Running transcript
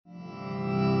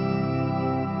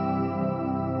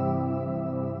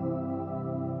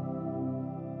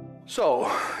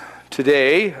So,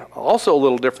 today, also a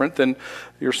little different than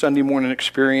your Sunday morning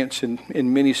experience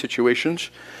in many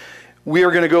situations, we are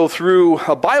going to go through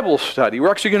a Bible study.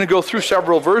 We're actually going to go through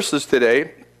several verses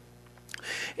today.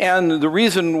 And the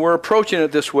reason we're approaching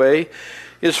it this way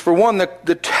is, for one,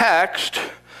 the text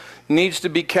needs to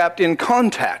be kept in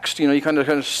context. You know, you kind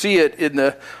of see it in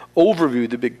the overview,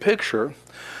 the big picture.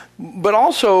 But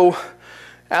also,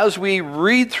 as we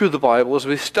read through the Bible, as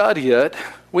we study it,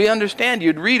 we understand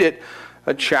you'd read it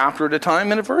a chapter at a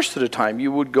time and a verse at a time.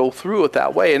 You would go through it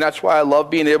that way. And that's why I love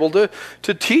being able to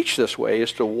teach this way,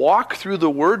 is to walk through the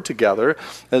Word together,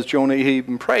 as Jonah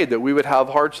even prayed, that we would have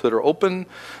hearts that are open,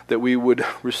 that we would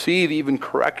receive even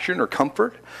correction or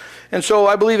comfort. And so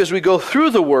I believe as we go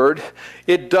through the Word,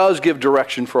 it does give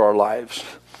direction for our lives.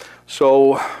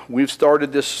 So we've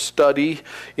started this study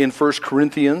in 1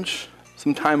 Corinthians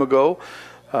some time ago.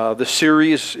 The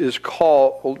series is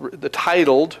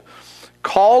titled,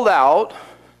 Called Out,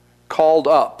 Called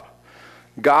Up.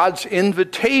 God's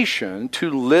invitation to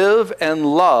live and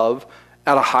love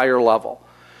at a higher level.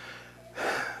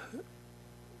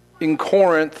 In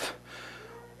Corinth,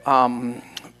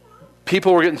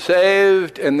 people were getting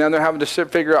saved, and then they're having to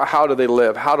figure out, how do they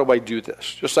live? How do I do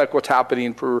this? Just like what's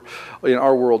happening in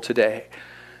our world today.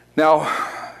 Now,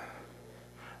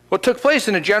 what took place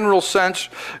in a general sense,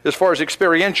 as far as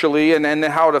experientially and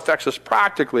how it affects us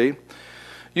practically,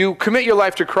 you commit your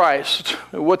life to Christ.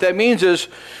 What that means is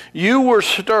you were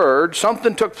stirred,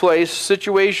 something took place,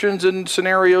 situations and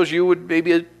scenarios you would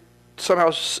maybe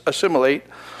somehow assimilate,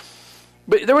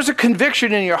 but there was a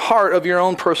conviction in your heart of your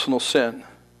own personal sin.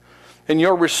 And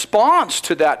your response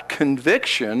to that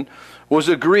conviction was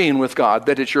agreeing with God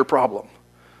that it's your problem,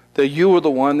 that you were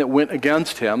the one that went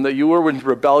against him, that you were in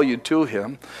rebellion to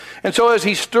him. And so as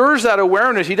he stirs that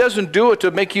awareness, he doesn't do it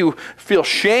to make you feel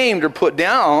shamed or put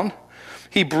down.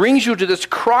 He brings you to this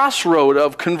crossroad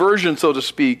of conversion, so to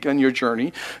speak, on your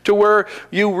journey, to where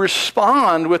you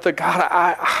respond with a, God,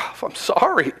 I'm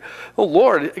sorry. Oh,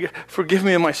 Lord, forgive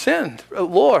me of my sin. Oh,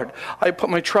 Lord, I put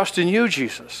my trust in you,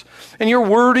 Jesus. And your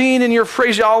wording and your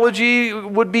phraseology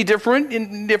would be different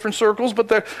in different circles, but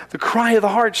the cry of the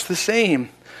heart's the same.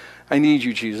 I need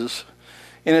you, Jesus.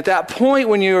 And at that point,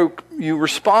 when you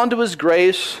respond to his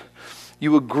grace,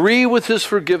 you agree with his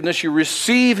forgiveness, you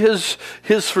receive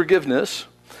his forgiveness,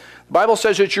 the Bible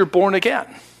says that you're born again.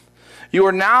 You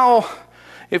are now,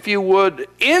 if you would,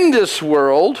 in this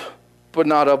world, but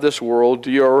not of this world.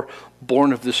 You're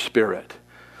born of the Spirit.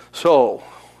 So,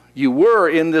 you were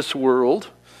in this world,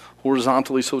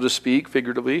 horizontally, so to speak,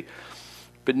 figuratively,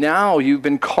 but now you've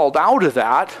been called out of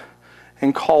that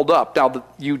and called up. Now,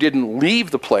 you didn't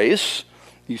leave the place.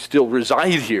 You still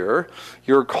reside here.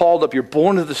 You're called up. You're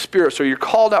born of the Spirit. So you're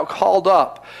called out, called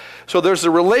up. So there's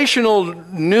a relational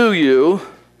new you,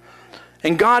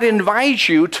 and God invites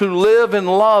you to live and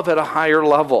love at a higher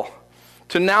level,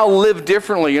 to now live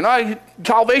differently. You know,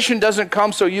 salvation doesn't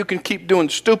come so you can keep doing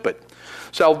stupid.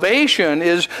 Salvation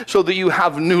is so that you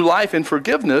have new life and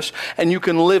forgiveness, and you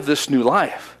can live this new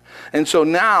life. And so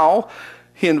now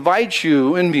he invites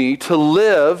you and me to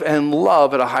live and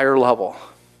love at a higher level.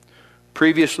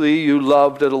 Previously, you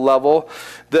loved at a level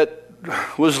that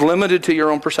was limited to your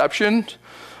own perception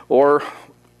or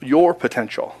your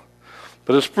potential.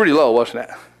 But it's pretty low, wasn't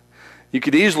it? You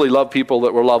could easily love people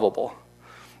that were lovable.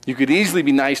 You could easily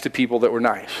be nice to people that were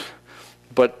nice.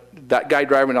 But that guy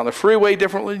driving down the freeway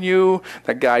different than you,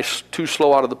 that guy's too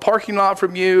slow out of the parking lot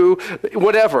from you,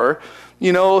 whatever,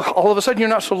 you know, all of a sudden you're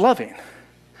not so loving.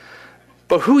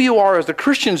 But who you are as a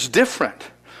Christian is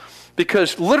different.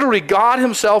 Because literally God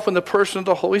himself in the person of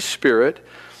the Holy Spirit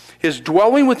is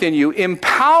dwelling within you,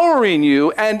 empowering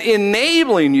you and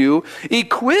enabling you,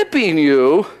 equipping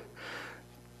you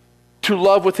to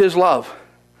love with his love.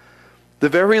 The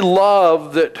very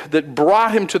love that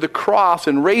brought him to the cross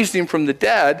and raised him from the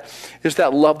dead is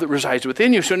that love that resides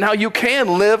within you. So now you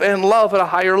can live and love at a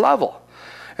higher level.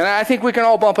 And I think we can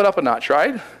all bump it up a notch,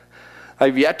 right?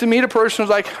 I've yet to meet a person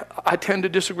who's like, I tend to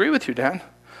disagree with you, Dan.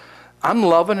 I'm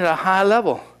loving at a high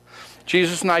level.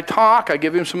 Jesus and I talk, I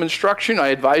give him some instruction, I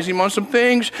advise him on some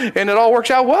things, and it all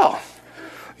works out well.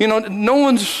 You know, no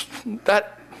one's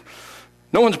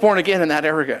born again and that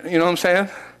arrogant. You know what I'm saying?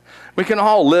 We can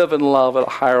all live and love at a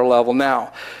higher level.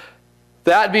 Now,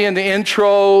 that being the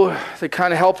intro, to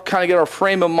kind of help get our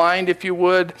frame of mind, if you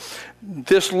would,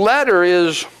 this letter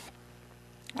it's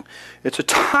a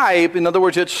type, in other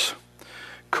words, it's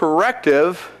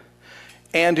corrective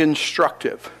and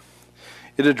instructive.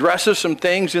 It addresses some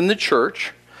things in the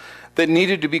church that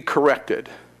needed to be corrected.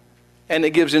 And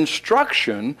it gives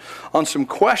instruction on some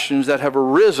questions that have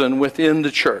arisen within the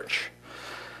church.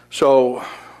 So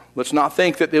Let's not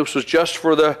think that this was just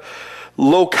for the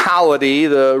locality,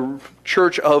 the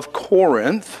church of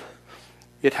Corinth.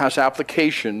 It has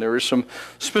application. There is some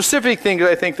specific things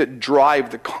I think that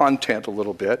drive the content a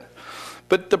little bit.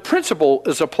 But the principle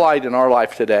is applied in our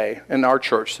life today, in our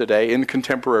church today, in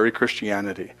contemporary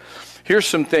Christianity. Here's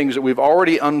some things that we've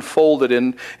already unfolded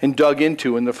and dug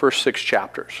into in the first 6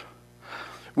 chapters.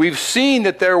 We've seen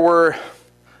that there were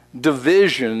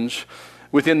divisions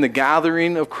within the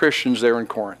gathering of Christians there in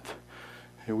Corinth.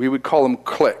 We would call them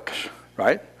cliques,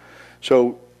 right?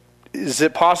 So is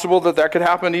it possible that that could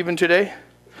happen even today?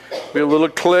 We have a little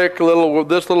clique,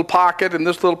 this little pocket, and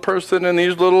this little person, and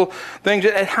these little things.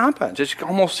 It happens. It's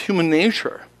almost human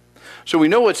nature. So we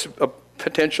know it's a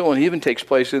potential, and even takes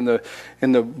place in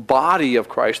the body of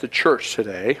Christ, the church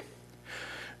today.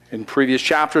 In previous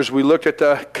chapters, we looked at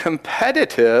the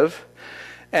competitive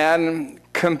and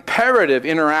comparative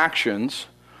interactions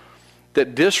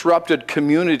that disrupted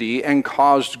community and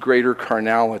caused greater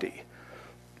carnality.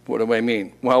 What do I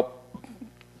mean? Well,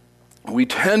 we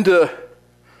tend to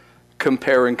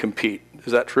compare and compete.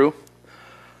 Is that true?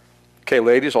 Okay,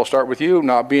 ladies, I'll start with you,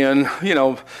 not being,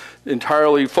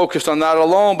 entirely focused on that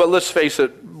alone, but let's face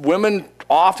it, women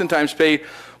oftentimes pay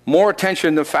more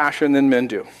attention to fashion than men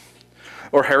do,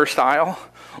 or hairstyle,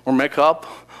 or makeup,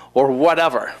 or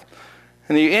whatever.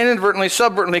 And you inadvertently,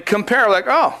 subvertently compare, like,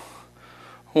 oh,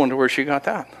 I wonder where she got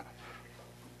that.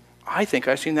 I think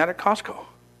I seen that at Costco.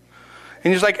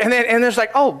 And he's like, and there's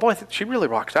like, oh boy, she really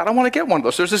rocks that. I want to get one of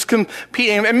those. There's this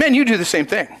competing, and men, you do the same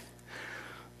thing.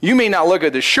 You may not look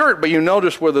at the shirt, but you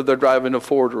notice whether they're driving a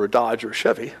Ford or a Dodge or a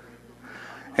Chevy.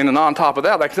 And then on top of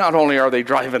that, like, not only are they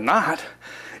driving that,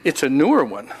 it's a newer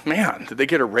one. Man, did they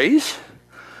get a raise?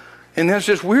 And there's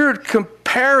this weird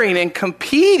comparing and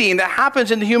competing that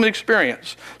happens in the human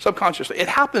experience, subconsciously. It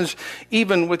happens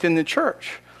even within the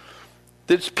church.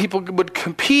 That people would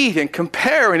compete and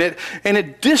compare, and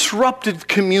it disrupted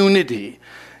community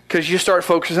because you start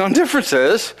focusing on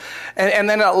differences, and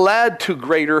then it led to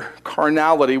greater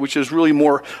carnality, which is really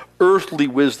more earthly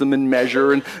wisdom and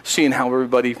measure and seeing how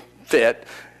everybody fit.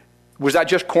 Was that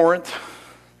just Corinth?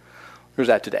 Or is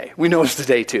that today? We know it's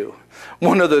today too.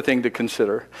 One other thing to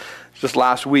consider. Just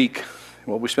last week,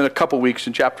 well, we spent a couple weeks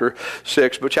in chapter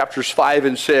 6, but chapters 5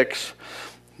 and 6,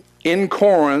 in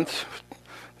Corinth,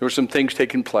 there were some things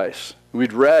taking place.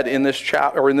 We'd read in this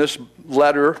chapter, or in this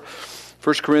letter,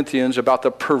 1 Corinthians, about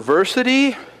the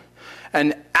perversity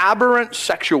and aberrant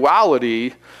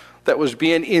sexuality that was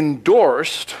being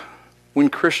endorsed when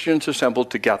Christians assembled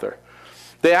together.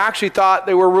 They actually thought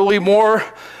they were really more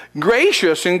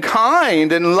gracious and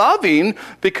kind and loving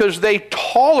because they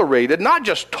tolerated, not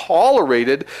just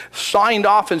tolerated, signed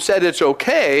off and said it's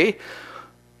okay,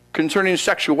 concerning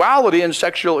sexuality and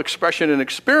sexual expression and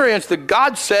experience, that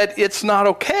God said it's not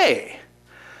okay.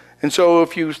 And so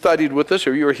if you studied with us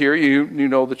or you were here, you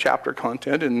know the chapter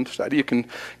content and study. You can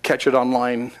catch it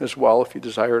online as well if you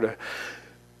desire to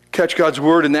catch God's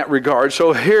word in that regard.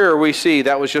 So here we see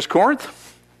that was just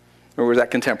Corinth, or was that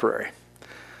contemporary?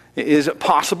 Is it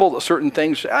possible that certain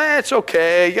things, it's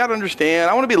okay, you got to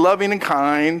understand, I want to be loving and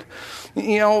kind.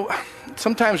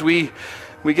 Sometimes we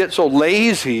get so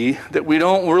lazy that we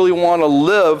don't really want to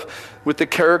live with the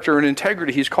character and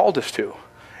integrity he's called us to,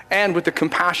 and with the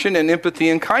compassion and empathy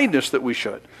and kindness that we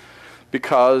should,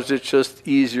 because it's just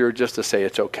easier just to say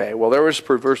it's okay. Well, there was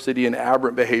perversity and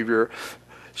aberrant behavior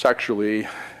sexually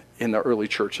in the early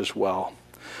church as well.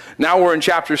 Now we're in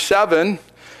chapter 7,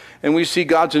 and we see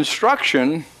God's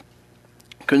instruction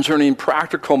concerning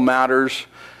practical matters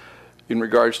in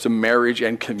regards to marriage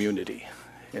and community.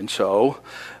 And so,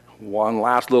 one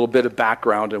last little bit of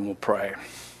background and we'll pray.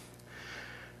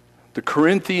 The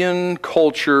Corinthian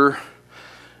culture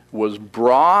was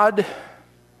broad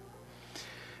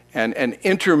and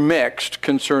intermixed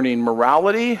concerning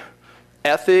morality,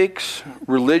 ethics,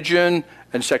 religion,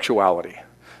 and sexuality.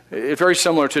 It's very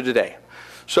similar to today.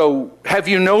 So have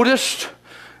you noticed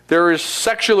there is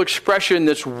sexual expression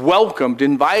that's welcomed,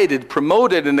 invited,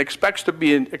 promoted, and expected to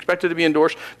be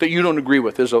endorsed that you don't agree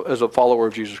with as a follower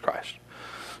of Jesus Christ?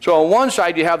 So on one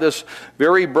side, you have this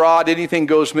very broad, anything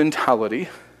goes mentality.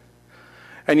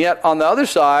 And yet on the other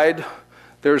side,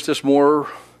 there's this more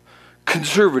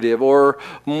conservative or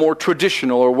more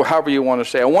traditional, or however you want to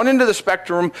say. On one end of the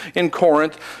spectrum in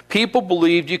Corinth, people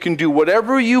believed you can do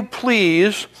whatever you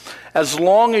please as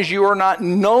long as you are not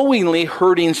knowingly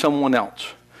hurting someone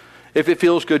else. If it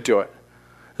feels good to it.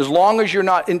 As long as you're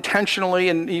not intentionally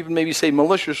and even maybe say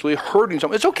maliciously hurting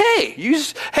someone, it's okay.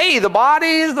 Hey, the body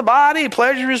is the body,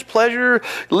 pleasure is pleasure,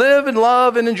 live and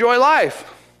love and enjoy life.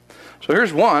 So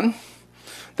here's one.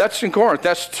 That's in Corinth.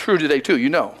 That's true today too,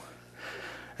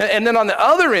 And then on the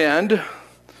other end,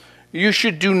 you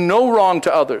should do no wrong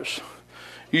to others.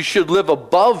 You should live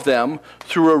above them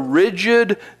through a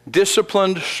rigid,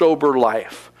 disciplined, sober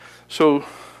life. So,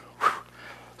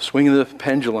 swinging the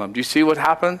pendulum. Do you see what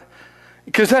happened?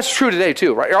 Because that's true today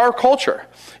too, right? Our culture.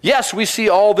 Yes, we see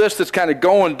all this that's kind of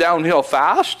going downhill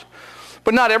fast,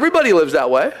 but not everybody lives that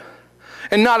way.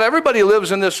 And not everybody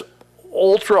lives in this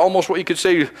ultra, almost what you could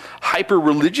say,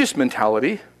 hyper-religious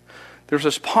mentality. There's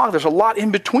a lot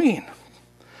in between.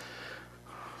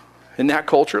 In that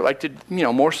culture,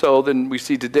 more so than we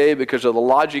see today because of the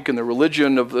logic and the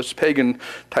religion of this pagan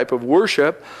type of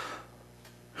worship.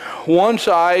 One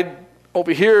side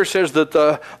over here says that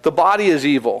the body is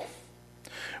evil.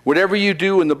 Whatever you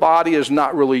do in the body is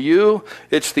not really you.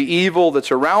 It's the evil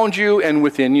that's around you and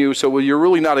within you. So you're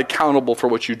really not accountable for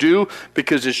what you do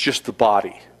because it's just the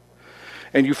body.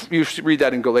 And you read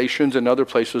that in Galatians and other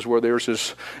places where there's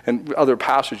this, and other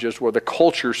passages where the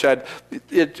culture said,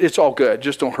 it's all good,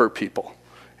 just don't hurt people.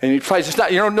 And he implies it's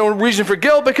not, no reason for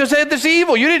guilt because they had this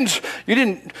evil. You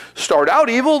didn't start out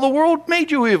evil, the world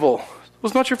made you evil. It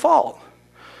was not your fault.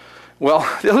 Well,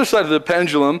 the other side of the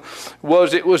pendulum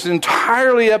was it was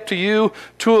entirely up to you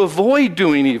to avoid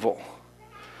doing evil.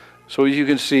 So as you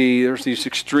can see, there's these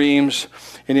extremes,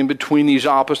 and in between these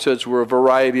opposites were a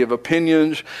variety of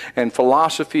opinions and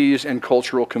philosophies and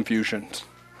cultural confusions.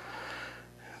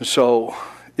 So,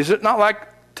 is it not like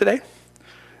today?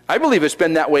 I believe it's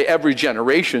been that way every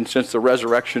generation since the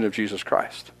resurrection of Jesus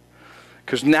Christ.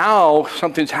 Because now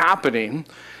something's happening,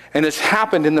 and it's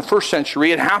happened in the first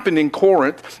century, it happened in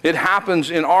Corinth, it happens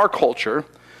in our culture.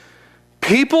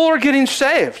 People are getting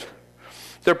saved.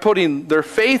 They're putting their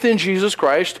faith in Jesus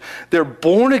Christ. They're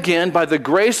born again by the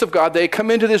grace of God. They come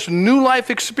into this new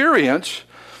life experience.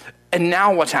 And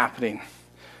now what's happening?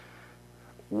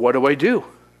 What do I do?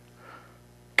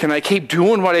 Can I keep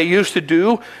doing what I used to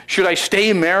do? Should I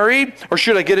stay married? Or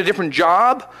should I get a different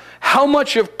job? How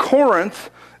much of Corinth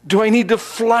do I need to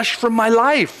flush from my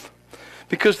life?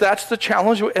 Because that's the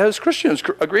challenge as Christians.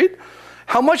 Agreed?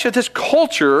 How much of this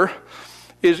culture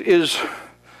is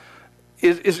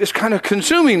kind of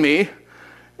consuming me,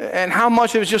 and how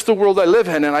much of it's just the world I live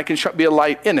in and I can be a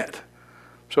light in it.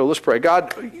 So let's pray.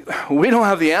 God, we don't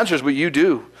have the answers, but you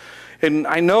do. And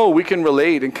I know we can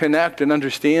relate and connect and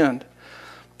understand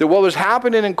that what was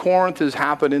happening in Corinth is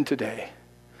happening today.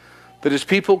 That as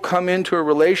people come into a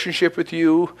relationship with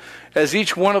you, as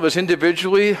each one of us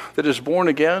individually that is born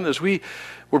again, as we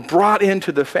were brought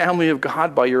into the family of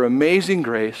God by your amazing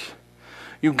grace,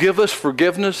 you give us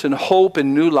forgiveness and hope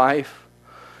and new life.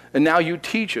 And now you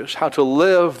teach us how to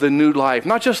live the new life,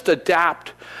 not just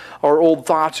adapt our old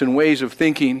thoughts and ways of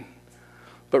thinking,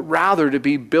 but rather to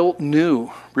be built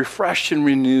new, refreshed and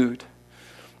renewed,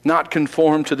 not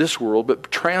conformed to this world, but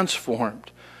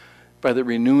transformed by the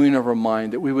renewing of our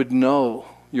mind, that we would know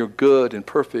your good and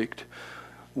perfect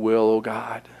will, O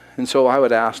God. And so I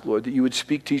would ask, Lord, that you would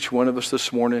speak to each one of us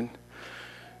this morning,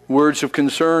 words of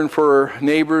concern for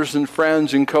neighbors and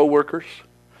friends and co-workers.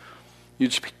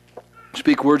 You'd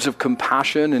speak words of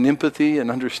compassion and empathy and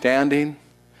understanding.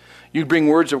 You'd bring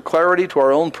words of clarity to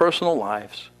our own personal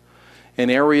lives in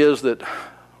areas that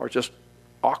are just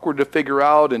awkward to figure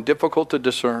out and difficult to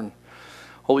discern.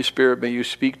 Holy Spirit, may you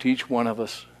speak to each one of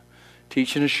us,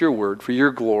 teaching us your word for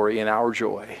your glory and our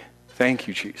joy. Thank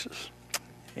you, Jesus.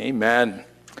 Amen.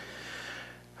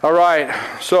 All right,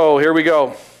 so here we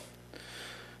go.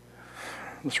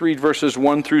 Let's read verses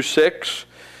 1 through 6,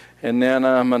 and then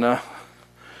I'm going to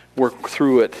work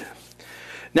through it.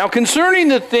 Now, concerning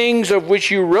the things of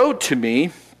which you wrote to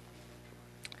me,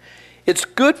 it's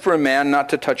good for a man not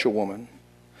to touch a woman.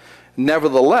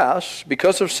 Nevertheless,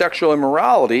 because of sexual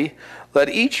immorality, let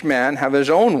each man have his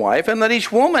own wife, and let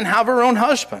each woman have her own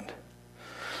husband.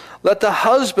 Let the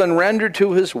husband render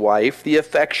to his wife the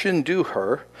affection due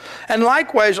her, and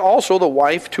likewise also the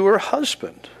wife to her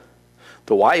husband.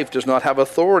 The wife does not have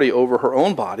authority over her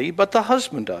own body, but the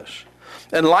husband does.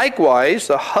 And likewise,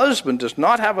 the husband does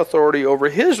not have authority over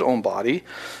his own body,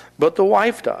 but the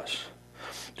wife does.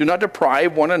 Do not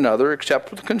deprive one another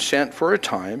except with consent for a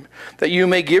time, that you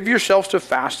may give yourselves to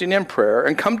fasting and prayer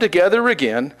and come together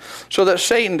again, so that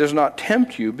Satan does not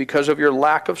tempt you because of your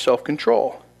lack of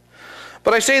self-control.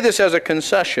 But I say this as a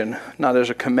concession, not as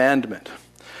a commandment.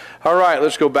 All right,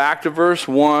 let's go back to verse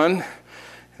 1,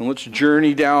 and let's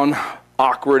journey down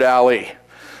awkward alley.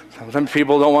 Sometimes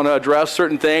people don't want to address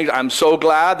certain things. I'm so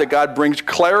glad that God brings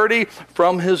clarity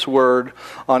from his word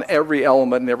on every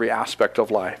element and every aspect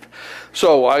of life.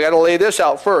 So I got to lay this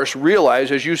out first. Realize,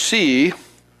 as you see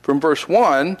from verse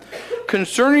 1,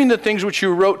 concerning the things which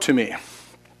you wrote to me.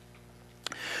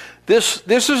 This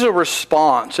is a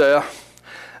response,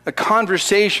 a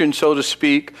conversation, so to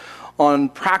speak, on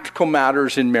practical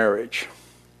matters in marriage.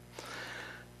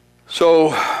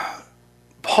 So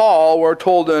Paul, we're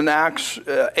told in Acts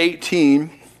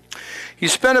 18, he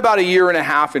spent about a year and a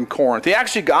half in Corinth. He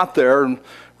actually got there and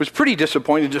was pretty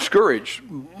disappointed, discouraged,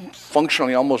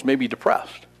 functionally almost maybe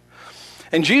depressed.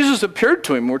 And Jesus appeared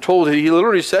to him. We're told that he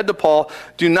literally said to Paul,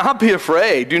 "Do not be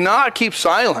afraid. Do not keep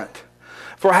silent,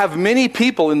 for I have many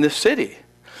people in this city."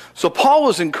 So Paul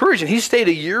was encouraged, and he stayed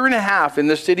a year and a half in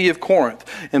the city of Corinth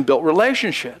and built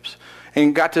relationships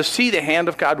and got to see the hand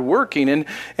of God working.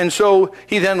 And so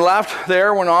he then left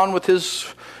there, went on with his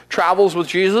travels with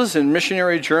Jesus and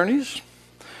missionary journeys.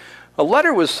 A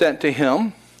letter was sent to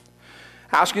him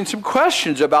asking some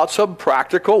questions about some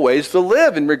practical ways to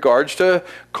live in regards to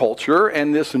culture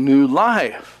and this new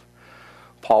life.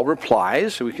 Paul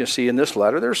replies, so we can see in this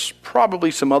letter. There's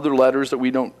probably some other letters that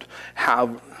we don't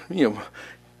have,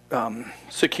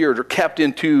 secured or kept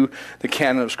into the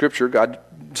canon of Scripture. God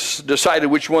decided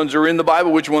which ones are in the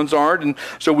Bible, which ones aren't, and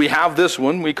so we have this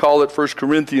one. We call it 1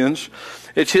 Corinthians.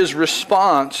 It's his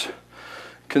response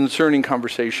concerning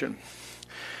conversation.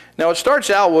 Now, it starts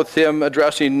out with him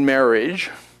addressing marriage.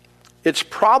 It's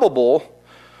probable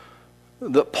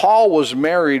that Paul was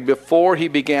married before he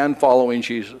began following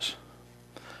Jesus.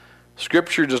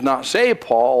 Scripture does not say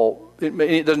Paul,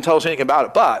 it doesn't tell us anything about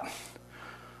it, but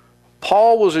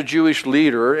Paul was a Jewish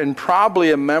leader and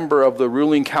probably a member of the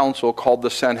ruling council called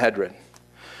the Sanhedrin.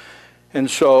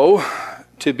 And so,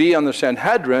 to be on the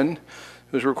Sanhedrin,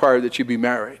 it was required that you be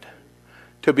married.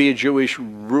 To be a Jewish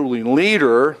ruling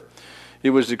leader,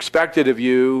 it was expected of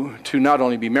you to not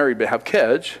only be married but have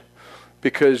kids,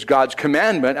 because God's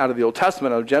commandment out of the Old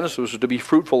Testament, out of Genesis, was to be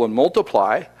fruitful and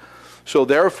multiply. So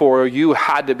therefore, you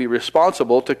had to be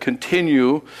responsible to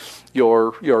continue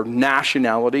your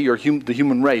nationality, the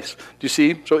human race. Do you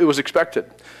see? So it was expected.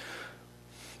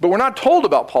 But we're not told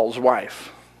about Paul's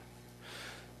wife.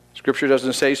 Scripture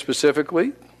doesn't say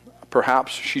specifically.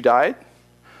 Perhaps she died.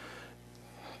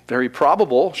 Very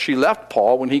probable she left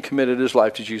Paul when he committed his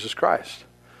life to Jesus Christ.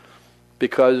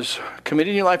 Because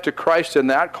committing your life to Christ in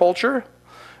that culture,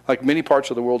 like many parts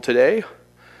of the world today,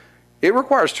 it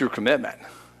requires true commitment.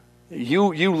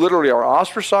 You literally are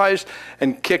ostracized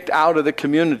and kicked out of the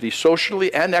community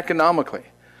socially and economically.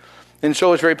 And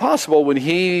so it's very possible when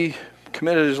he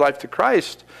committed his life to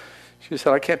Christ, she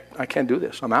said, I can't do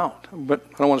this. I'm out. But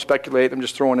I don't want to speculate. I'm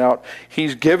just throwing out.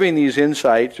 He's giving these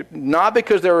insights, not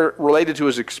because they're related to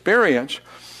his experience,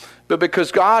 but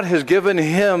because God has given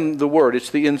him the Word. It's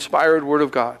the inspired Word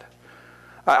of God.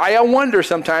 I wonder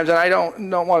sometimes, and I don't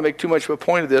want to make too much of a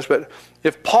point of this, but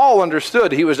if Paul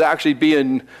understood he was actually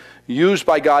being used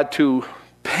by God to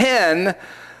pen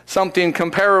something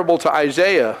comparable to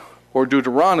Isaiah or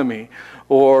Deuteronomy,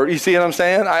 or you see what I'm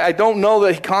saying? I don't know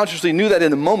that he consciously knew that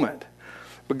in the moment.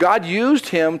 But God used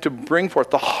him to bring forth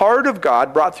the heart of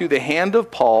God brought through the hand of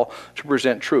Paul to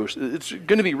present truth. It's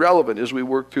going to be relevant as we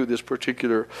work through this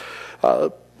particular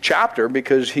chapter,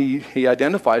 because he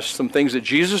identifies some things that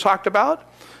Jesus talked about,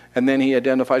 and then he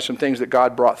identifies some things that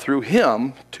God brought through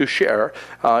him to share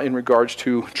in regards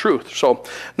to truth. So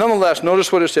nonetheless,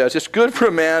 notice what it says. It's good for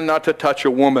a man not to touch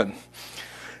a woman.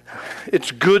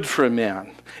 It's good for a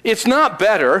man. It's not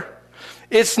better.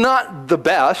 It's not the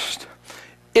best.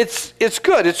 It's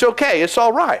good. It's okay. It's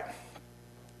all right.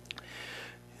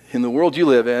 In the world you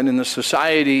live in the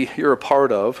society you're a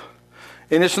part of,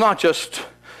 and it's not just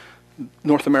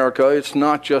North America, it's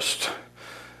not just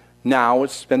now,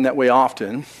 it's been that way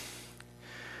often.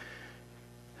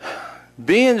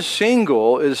 Being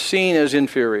single is seen as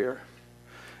inferior.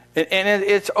 And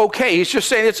it's okay. He's just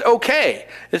saying it's okay.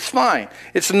 It's fine.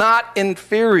 It's not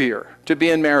inferior to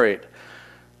being married.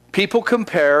 People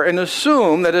compare and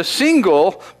assume that a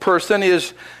single person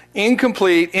is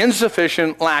incomplete,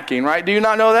 insufficient, lacking, right? Do you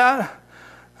not know that?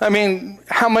 I mean,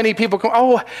 how many people come,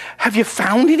 oh, have you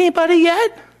found anybody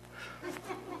yet?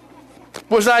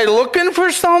 Was I looking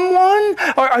for someone?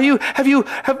 Or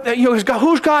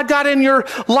who's God got in your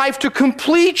life to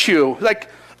complete you? Like,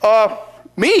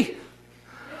 me.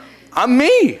 I'm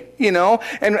me, and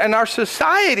our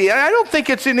society, I don't think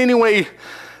it's in any way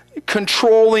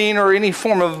controlling or any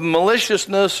form of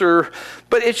maliciousness,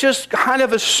 but it's just kind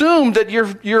of assumed that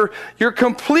you're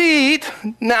complete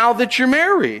now that you're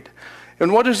married.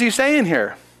 And what is he saying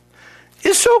here?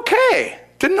 It's okay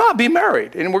to not be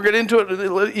married, and we'll get into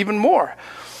it even more.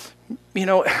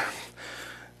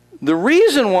 The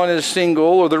reason one is single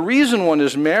or the reason one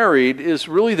is married is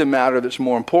really the matter that's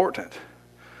more important.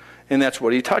 And that's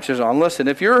what he touches on. Listen,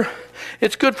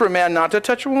 it's good for a man not to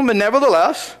touch a woman.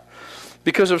 Nevertheless,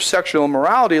 because of sexual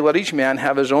immorality, let each man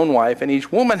have his own wife and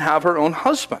each woman have her own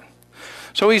husband.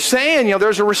 So he's saying,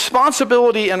 there's a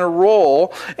responsibility and a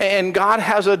role, and God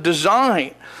has a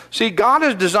design. See, God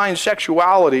has designed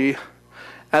sexuality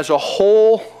as a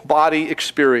whole body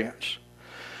experience.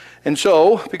 And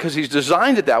so, because he's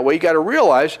designed it that way, you got to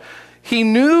realize he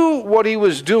knew what he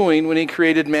was doing when he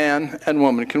created man and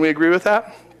woman. Can we agree with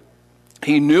that?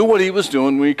 He knew what he was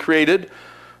doing when he created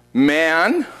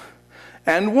man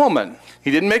and woman.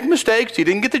 He didn't make mistakes. He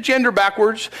didn't get the gender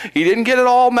backwards. He didn't get it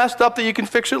all messed up that you can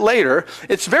fix it later.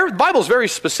 The Bible's very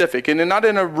specific, and not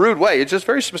in a rude way. It's just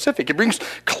very specific. It brings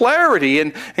clarity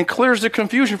and clears the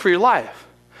confusion for your life.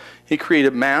 He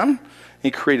created man,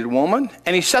 he created woman,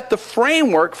 and he set the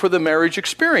framework for the marriage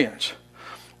experience.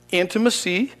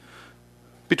 Intimacy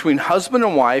between husband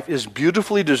and wife is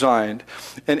beautifully designed,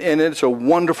 and it's a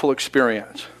wonderful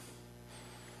experience.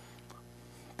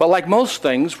 But like most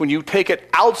things, when you take it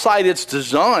outside its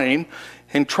design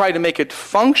and try to make it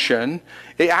function,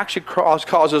 it actually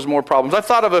causes more problems. I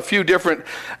thought of a few different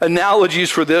analogies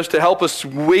for this to help us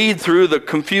wade through the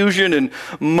confusion and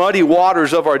muddy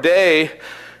waters of our day.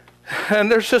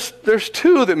 And there's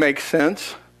two that make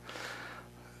sense.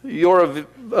 You're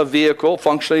a vehicle.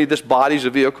 Functionally, this body's a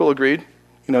vehicle, agreed?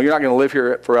 You're not going to live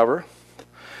here forever.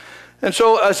 And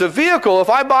so as a vehicle, if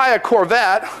I buy a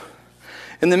Corvette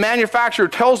and the manufacturer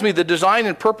tells me the design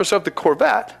and purpose of the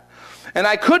Corvette, and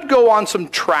I could go on some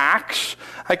tracks,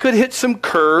 I could hit some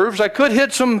curves, I could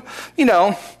hit some,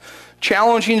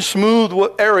 challenging, smooth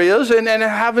areas, and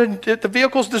have the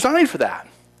vehicle's designed for that.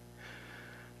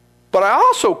 But I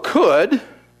also could,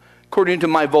 according to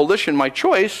my volition, my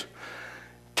choice,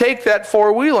 take that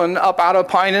four-wheeling up out of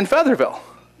Pine and Featherville.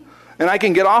 And I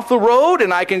can get off the road,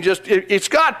 and I can it's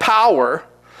got power.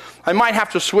 I might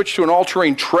have to switch to an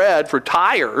all-terrain tread for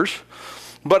tires,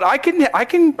 but I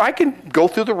can go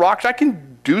through the rocks. I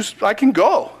can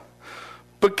go.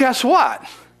 But guess what?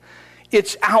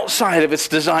 It's outside of its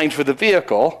design for the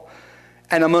vehicle,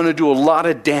 and I'm going to do a lot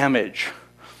of damage.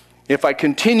 If I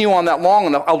continue on that long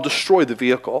enough, I'll destroy the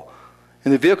vehicle,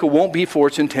 and the vehicle won't be for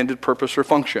its intended purpose or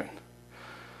function.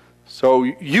 So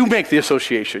you make the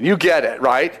association. You get it,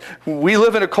 right? We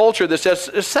live in a culture that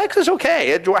says sex is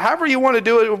okay. However you want to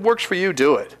do it, it works for you,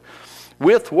 do it.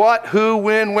 With what, who,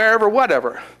 when, wherever,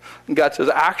 whatever. And God says,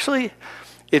 actually,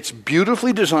 it's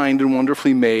beautifully designed and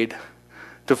wonderfully made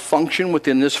to function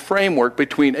within this framework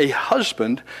between a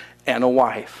husband and a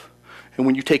wife. And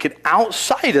when you take it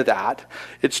outside of that,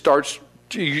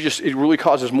 it really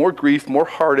causes more grief, more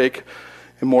heartache,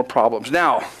 and more problems.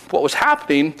 Now, what was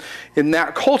happening in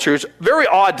that culture is very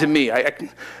odd to me. I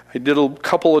did a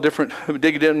couple of different,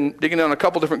 digging down a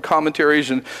couple of different commentaries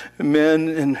and men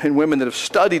and women that have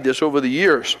studied this over the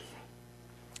years.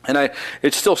 And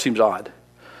it still seems odd.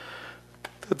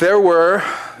 There were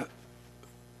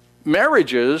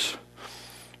marriages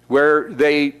where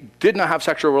they did not have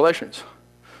sexual relations.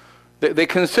 They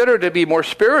considered it to be more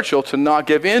spiritual to not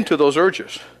give in to those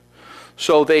urges.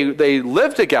 So they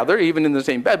lived together, even in the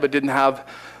same bed, but didn't have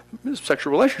a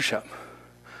sexual relationship.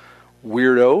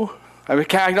 Weirdo. I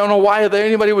don't know why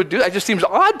anybody would do that. It just seems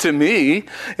odd to me,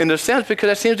 in a sense, because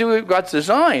that seems to be God's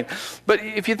design. But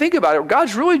if you think about it,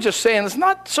 God's really just saying it's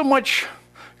not so much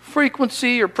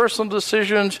frequency or personal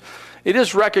decisions. It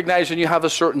is recognizing you have a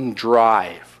certain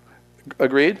drive.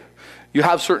 Agreed? You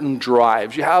have certain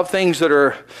drives. You have things that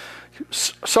are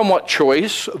somewhat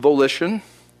choice, volition,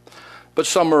 but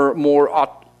some are more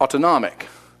autonomic.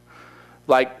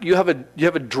 Like you have a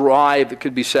drive that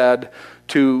could be said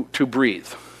to breathe,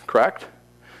 correct?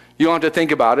 You don't have to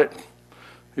think about it.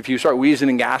 If you start wheezing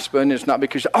and gasping, it's not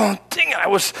because, oh, dang it, I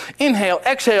was inhale,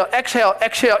 exhale, exhale,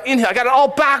 exhale, inhale. I got it all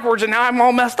backwards and now I'm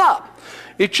all messed up.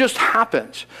 It just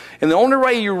happens. And the only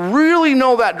way you really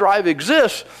know that drive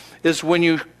exists is when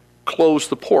you close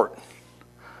the port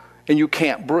and you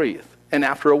can't breathe. And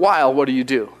after a while, what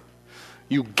do?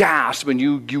 You gasp and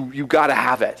you got to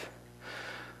have it.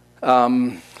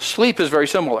 Sleep is very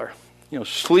similar.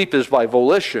 Sleep is by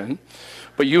volition,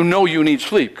 but you need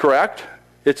sleep, correct?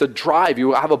 It's a drive.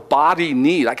 You have a body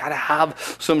need. I got to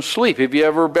have some sleep. Have you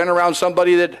ever been around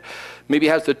somebody that maybe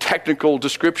has the technical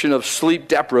description of sleep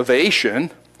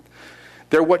deprivation?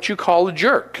 They're what you call a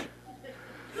jerk.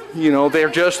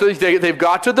 They've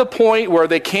got to the point where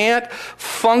they can't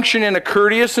function in a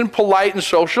courteous and polite and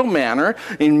social manner.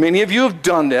 And many of you have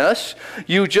done this.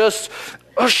 You just,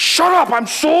 shut up, I'm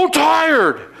so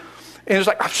tired. And it's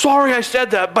like, I'm sorry I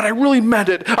said that, but I really meant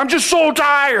it. I'm just so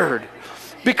tired.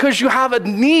 Because you have a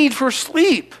need for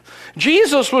sleep.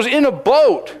 Jesus was in a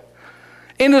boat,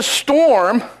 in a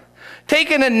storm,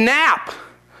 taking a nap.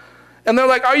 And they're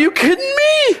like, are you kidding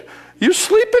me? You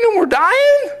sleeping and we're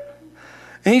dying?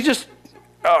 And he just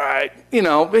All right,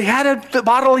 they had a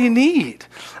bodily need.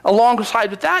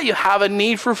 Alongside with that, you have a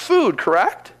need for food,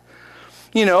 correct?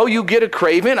 You get a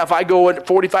craving. If I go at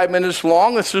 45 minutes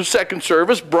long, this is second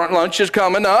service, lunch is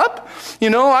coming up.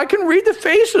 I can read the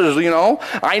faces,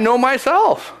 I know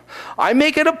myself. I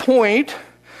make it a point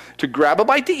to grab a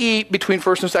bite to eat between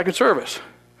first and second service.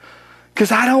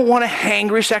 Because I don't want a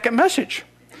hangry second message.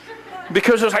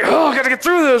 Because it's like, I got to get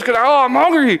through this because, I'm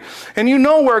hungry. And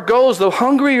where it goes, the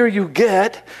hungrier you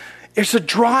get, it's a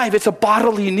drive, it's a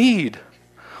bodily need.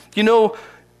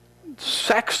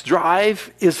 Sex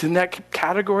drive is in that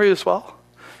category as well.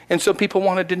 And some people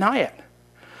want to deny it.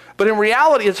 But in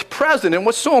reality, it's present. And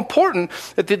what's so important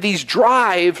that these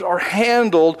drives are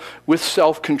handled with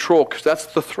self-control, because that's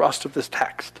the thrust of this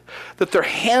text, that they're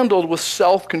handled with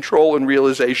self-control and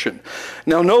realization.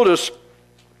 Now notice,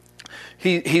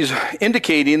 he's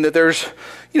indicating that there's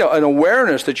an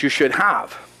awareness that you should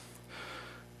have.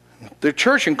 The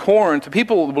church in Corinth, the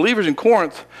believers in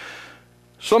Corinth,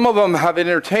 some of them had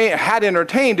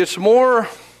entertained it's more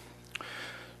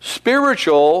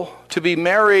spiritual to be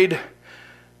married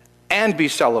and be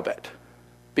celibate.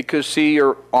 Because, see,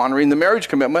 you're honoring the marriage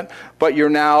commitment, but you're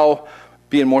now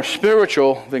being more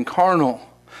spiritual than carnal.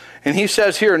 And he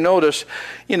says here, notice,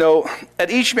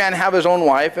 let each man have his own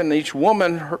wife, and each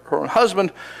woman her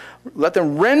husband, let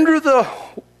them render the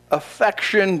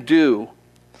affection due.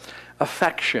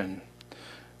 Affection,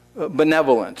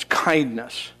 benevolence,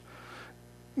 kindness.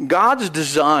 God's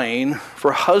design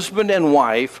for husband and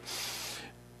wife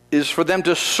is for them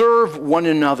to serve one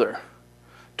another,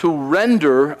 to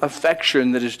render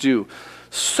affection that is due.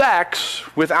 Sex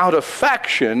without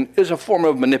affection is a form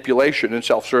of manipulation and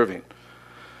self-serving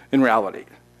in reality.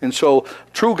 And so,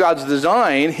 true God's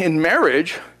design in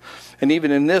marriage, and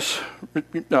even in this,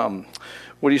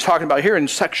 what he's talking about here in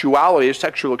sexuality, a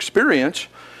sexual experience,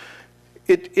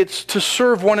 it's to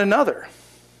serve one another.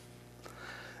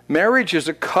 Marriage is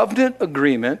a covenant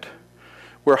agreement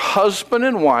where husband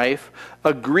and wife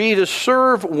agree to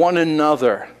serve one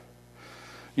another.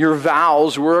 Your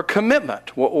vows were a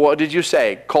commitment. What did you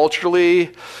say?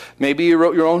 Culturally, maybe you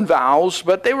wrote your own vows,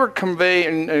 but they were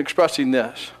conveying and expressing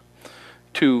this: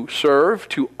 to serve,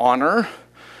 to honor,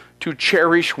 to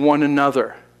cherish one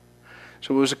another.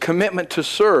 So it was a commitment to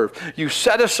serve. You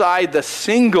set aside the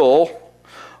single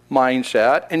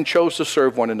mindset and chose to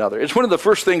serve one another. It's one of the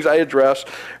first things I address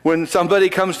when somebody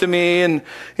comes to me and,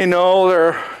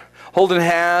 they're holding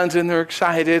hands and they're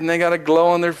excited and they got a glow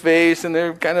on their face and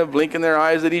they're kind of blinking their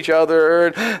eyes at each other.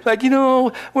 And like,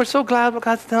 we're so glad what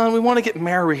God's done. We want to get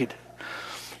married.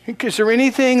 Is there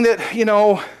anything that,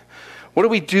 what do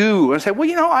we do? And I say,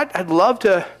 well, I'd love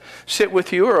to sit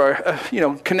with you or,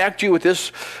 connect you with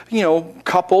this,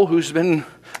 couple who's been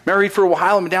married for a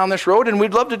while and been down this road, and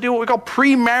we'd love to do what we call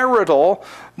premarital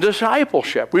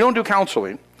discipleship. We don't do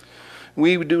counseling.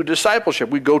 We do discipleship.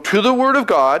 We go to the Word of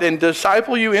God and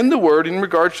disciple you in the Word in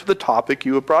regards to the topic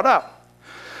you have brought up.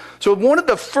 So one of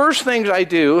the first things I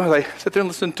do, I sit there and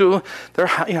listen to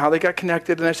how they got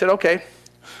connected, and I said, okay,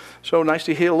 so nice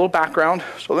to hear a little background.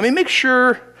 So let me make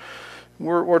sure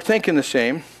we're thinking the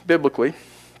same biblically.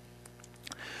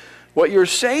 What you're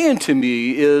saying to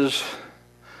me is,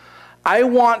 I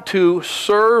want to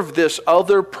serve this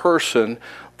other person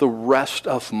the rest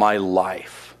of my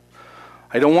life.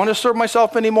 I don't want to serve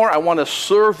myself anymore. I want to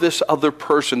serve this other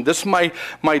person. This is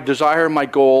my desire, my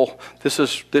goal. This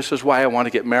is why I want to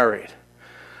get married.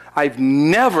 I've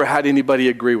never had anybody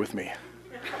agree with me.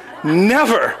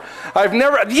 Never.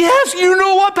 Yes, you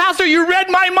know what, Pastor? You read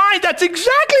my mind. That's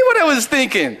exactly what I was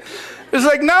thinking. It's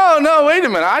like, no, wait a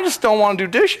minute. I just don't want to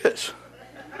do dishes.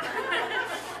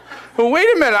 Well, wait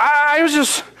a minute.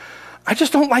 I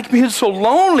just don't like being so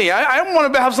lonely. I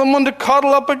want to have someone to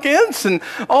cuddle up against. And,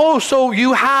 so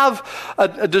you have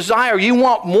a desire. You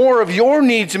want more of your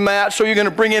needs met, so you're going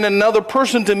to bring in another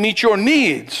person to meet your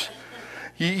needs.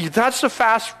 That's the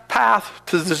fast path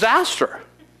to disaster.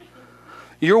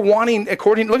 You're wanting,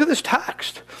 look at this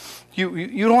text.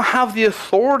 You don't have the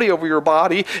authority over your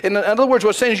body. In other words,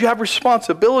 what's saying is you have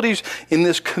responsibilities in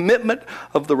this commitment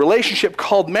of the relationship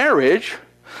called marriage,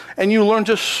 and you learn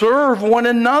to serve one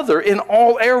another in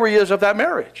all areas of that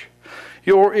marriage.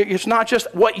 It's not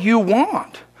just what you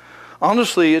want.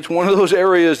 Honestly, it's one of those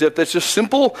areas that's just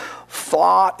simple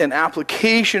thought and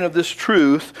application of this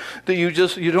truth that you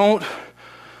don't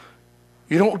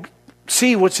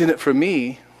see what's in it for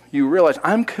me. You realize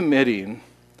I'm committing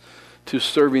to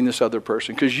serving this other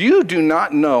person, because you do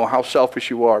not know how selfish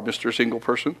you are, Mr. Single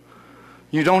Person.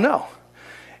 You don't know.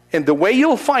 And the way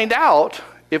you'll find out,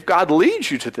 if God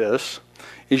leads you to this,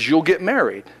 is you'll get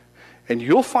married and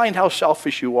you'll find how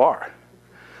selfish you are.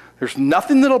 There's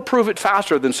nothing that'll prove it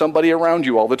faster than somebody around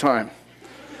you all the time.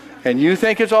 And you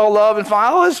think it's all love and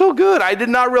fun. Oh, it's so good. I did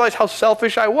not realize how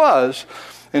selfish I was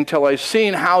until I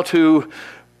seen how to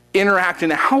interact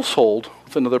in a household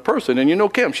with another person. And you know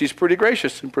Kim, she's pretty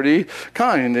gracious and pretty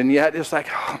kind. And yet it's like,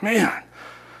 oh man,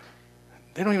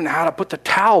 they don't even know how to put the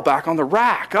towel back on the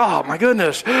rack. Oh my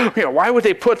goodness. Why would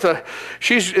they put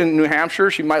she's in New Hampshire.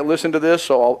 She might listen to this,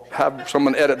 so I'll have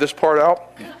someone edit this part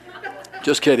out.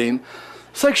 Just kidding.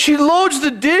 It's like she loads the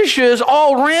dishes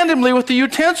all randomly with the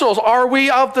utensils. Are we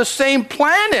of the same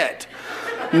planet?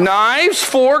 Knives,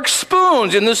 forks,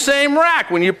 spoons in the same rack.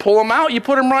 When you pull them out, you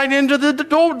put them right into the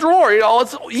drawer.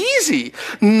 It's easy.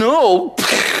 No.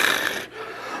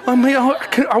 I mean,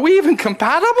 are we even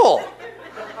compatible?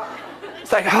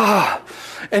 It's like,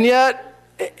 And yet,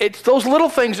 it's those little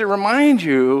things that remind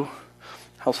you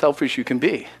how selfish you can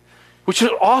be. Which is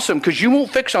awesome, because you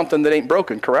won't fix something that ain't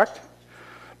broken, correct?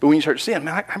 But when you start seeing,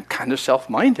 man, I'm kind of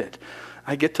self-minded.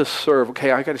 I get to serve. Okay,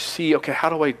 I got to see, okay, how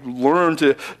do I learn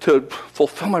to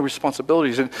fulfill my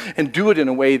responsibilities and do it in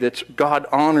a way that's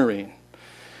God-honoring?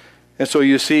 And so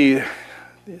you see,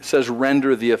 it says,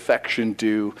 render the affection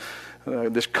due,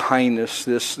 this kindness,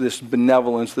 this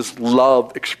benevolence, this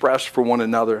love expressed for one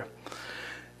another.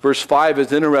 Verse 5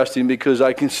 is interesting because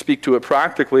I can speak to it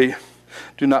practically.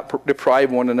 Do not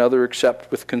deprive one another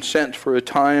except with consent for a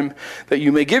time, that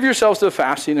you may give yourselves to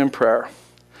fasting and prayer.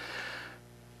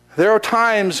 There are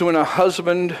times when a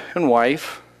husband and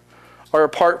wife are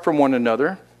apart from one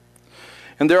another,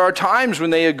 and there are times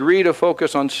when they agree to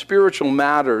focus on spiritual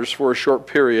matters for a short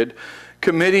period,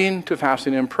 committing to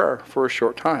fasting and prayer for a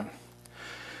short time.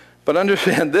 But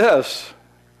understand this,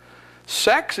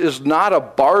 sex is not a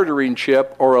bartering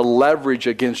chip or a leverage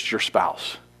against your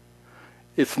spouse.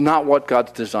 It's not what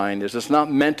God's design is. It's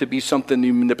not meant to be something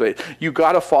you manipulate. You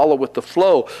got to follow with the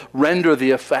flow. Render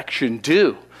the affection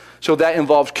due. So that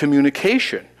involves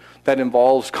communication. That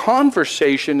involves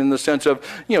conversation in the sense of,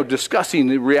 discussing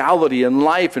the reality in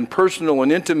life and personal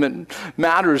and intimate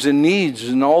matters and needs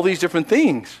and all these different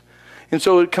things. And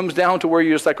so it comes down to where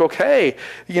you're just like, okay,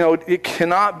 it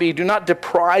cannot be, do not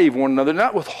deprive one another,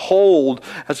 not withhold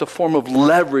as a form of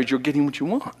leverage or getting what you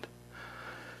want.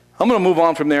 I'm going to move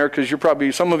on from there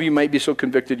because some of you might be so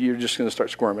convicted you're just going to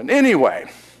start squirming. Anyway,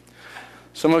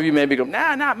 some of you may be going,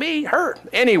 nah, not me, her.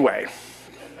 Anyway,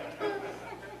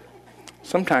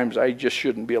 sometimes I just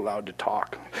shouldn't be allowed to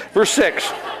talk. Verse 6.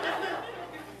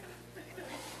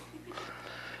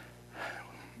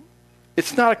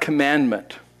 It's not a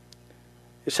commandment.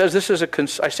 It says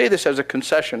I say this as a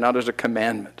concession, not as a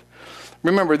commandment.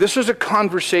 Remember, this is a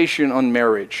conversation on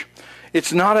marriage.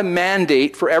 It's not a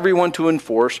mandate for everyone to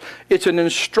enforce. It's an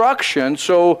instruction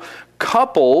so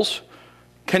couples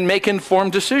can make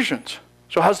informed decisions.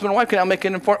 So husband and wife can now make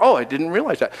an informed, I didn't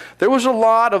realize that. There was a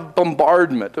lot of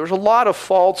bombardment. There was a lot of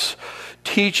false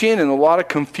teaching and a lot of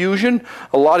confusion.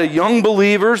 A lot of young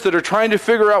believers that are trying to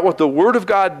figure out what the Word of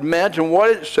God meant and what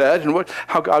it said and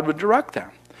how God would direct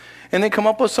them. And they come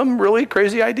up with some really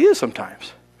crazy ideas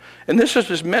sometimes. And this is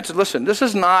just meant to, listen, this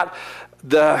is not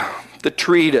the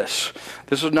treatise.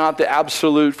 This is not the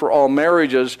absolute for all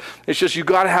marriages. It's just you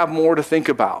got to have more to think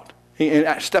about.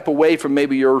 And step away from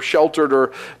maybe your sheltered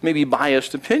or maybe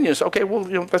biased opinions. Okay, well,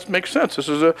 that makes sense. This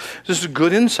is a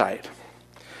good insight.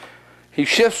 He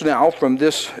shifts now from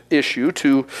this issue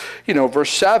to,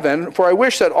 verse 7. For I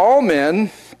wish that all men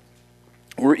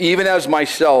were even as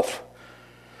myself,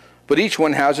 but each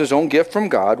one has his own gift from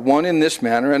God, one in this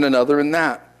manner and another in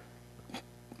that.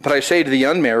 But I say to the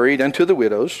unmarried and to the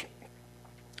widows,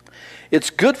 it's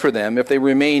good for them if they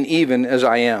remain even as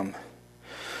I am.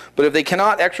 But if they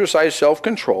cannot exercise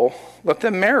self-control, let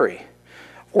them marry.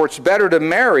 For it's better to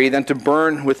marry than to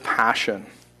burn with passion.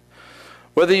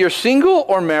 Whether you're single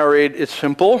or married, it's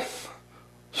simple.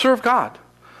 Serve God.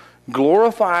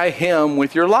 Glorify Him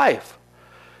with your life.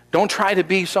 Don't try to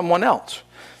be someone else.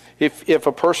 If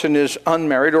a person is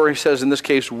unmarried, or he says in this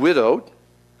case widowed,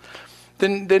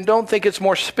 then don't think it's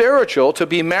more spiritual to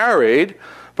be married,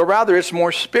 but rather it's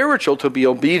more spiritual to be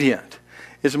obedient.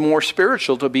 It's more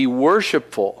spiritual to be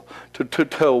worshipful,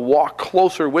 to walk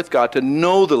closer with God, to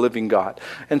know the living God.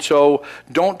 And so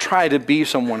don't try to be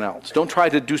someone else. Don't try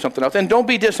to do something else. And don't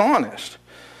be dishonest.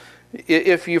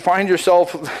 If you find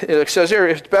yourself, it says here,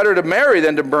 it's better to marry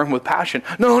than to burn with passion.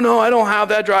 No, I don't have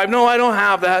that drive. No, I don't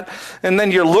have that. And then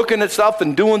you're looking at stuff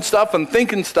and doing stuff and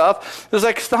thinking stuff. It's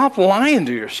like, stop lying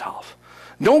to yourself.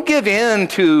 Don't give in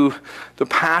to the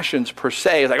passions per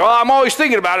se. It's like, I'm always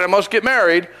thinking about it. I must get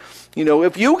married.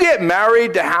 If you get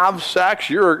married to have sex,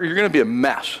 you're going to be a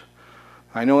mess.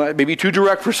 I know that may be too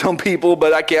direct for some people,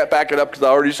 but I can't back it up because I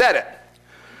already said it.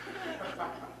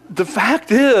 the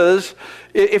fact is,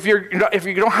 if you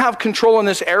don't have control in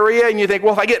this area and you think,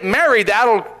 well, if I get married,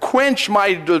 that'll quench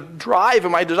my drive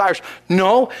and my desires.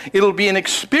 No, it'll be an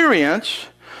experience,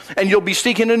 and you'll be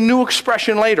seeking a new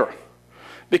expression later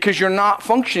because you're not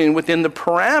functioning within the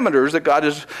parameters that God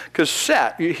has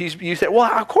set. You say,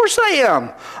 well, of course I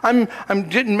am. I'm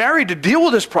getting married to deal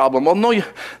with this problem. Well, no,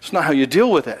 it's not how you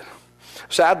deal with it.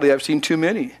 Sadly, I've seen too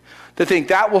many that think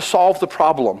that will solve the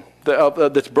problem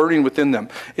that's burning within them.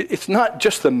 It's not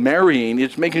just the marrying,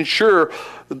 it's making sure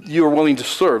you're willing to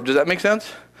serve. Does that make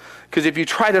sense? Because if you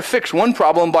try to fix one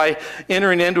problem by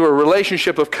entering into a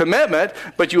relationship of commitment,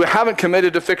 but you haven't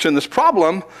committed to fixing this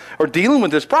problem or dealing with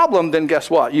this problem, then guess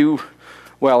what?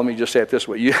 Well, let me just say it this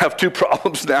way. You have two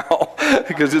problems now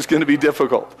because it's going to be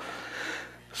difficult.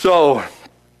 So,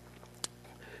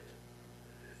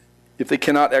 if they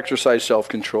cannot exercise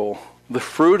self-control, the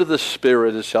fruit of the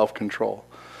Spirit is self-control.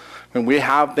 When we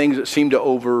have things that seem to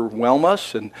overwhelm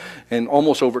us and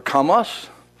almost overcome us,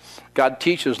 God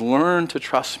teaches, learn to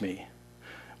trust me.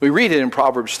 We read it in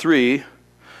Proverbs 3,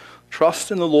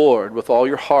 trust in the Lord with all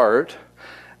your heart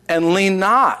and lean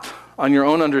not on your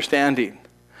own understanding.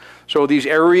 So these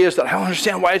areas that I don't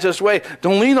understand why it's this way,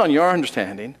 don't lean on your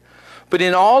understanding. But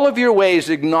in all of your ways,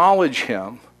 acknowledge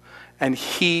him and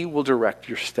he will direct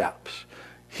your steps.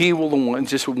 He will,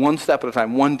 just one step at a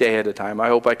time, one day at a time. I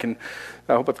hope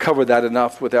I've covered that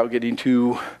enough without getting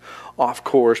too off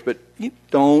course. But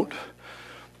don't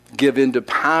give in to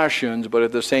passions, but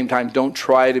at the same time, don't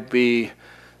try to be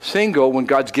single when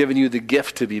God's given you the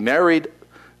gift to be married.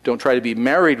 Don't try to be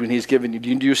married when he's given you.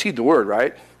 Do you see the word,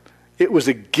 right? It was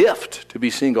a gift to be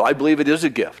single. I believe it is a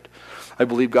gift. I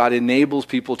believe God enables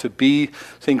people to be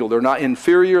single. They're not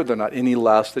inferior. They're not any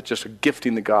less. It's just a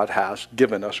gifting that God has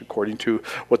given us according to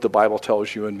what the Bible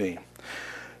tells you and me.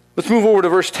 Let's move over to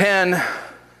verse 10.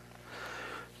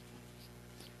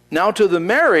 Now to the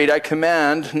married I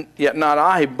command, yet not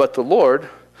I, but the Lord,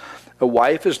 a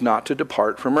wife is not to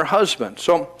depart from her husband.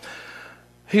 So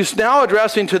he's now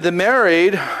addressing to the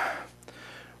married.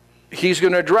 He's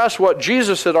going to address what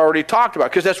Jesus had already talked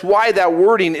about, because that's why that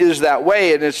wording is that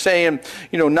way. And it's saying,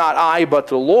 not I, but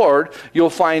the Lord. You'll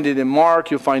find it in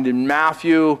Mark. You'll find it in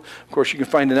Matthew. Of course, you can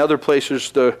find in other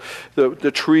places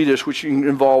the treatise, which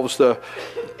involves the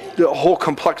whole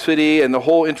complexity and the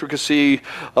whole intricacy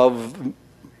of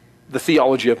the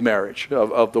theology of marriage,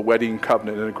 of the wedding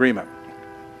covenant and agreement.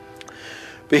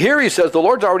 But here he says, the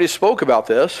Lord's already spoke about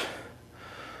this.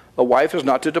 A wife is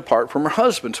not to depart from her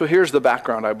husband. So here's the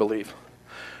background, I believe.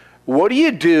 What do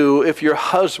you do if your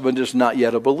husband is not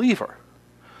yet a believer?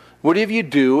 What do you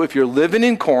do if you're living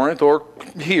in Corinth or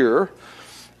here,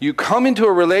 you come into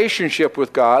a relationship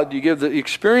with God, you give the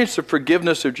experience of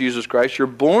forgiveness of Jesus Christ, you're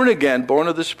born again, born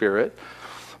of the Spirit,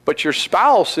 but your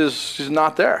spouse is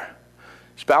not there.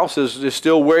 Spouse is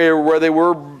still where they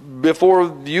were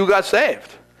before you got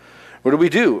saved. What do we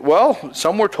do? Well,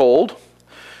 some were told,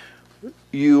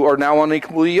 you are now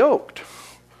unequally yoked.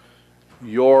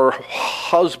 Your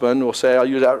husband, we'll say, I'll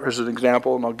use that as an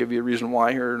example, and I'll give you a reason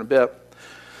why here in a bit.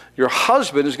 Your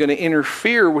husband is going to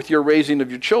interfere with your raising of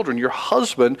your children. Your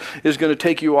husband is going to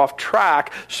take you off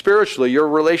track spiritually. Your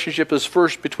relationship is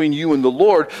first between you and the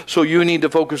Lord, so you need to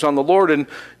focus on the Lord and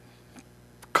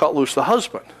cut loose the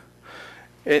husband.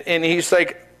 And he's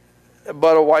like,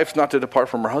 but a wife's not to depart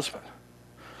from her husband.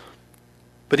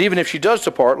 But even if she does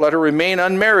depart, let her remain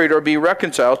unmarried or be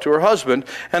reconciled to her husband,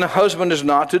 and a husband is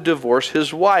not to divorce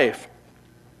his wife.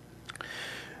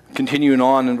 Continuing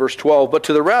on in verse 12, but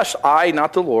to the rest, I,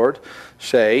 not the Lord,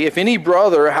 say, if any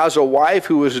brother has a wife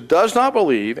who does not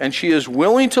believe, and she is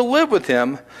willing to live with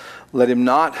him, let him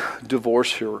not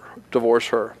divorce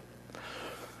her.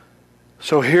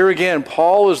 So here again,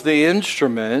 Paul is the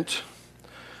instrument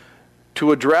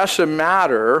to address a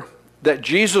matter that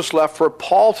Jesus left for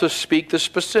Paul to speak the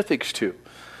specifics to.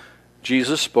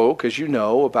 Jesus spoke, as you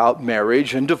know, about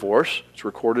marriage and divorce. It's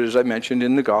recorded, as I mentioned,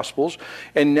 in the Gospels.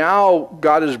 And now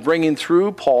God is bringing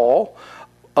through Paul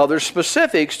other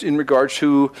specifics in regards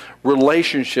to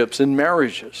relationships and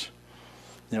marriages.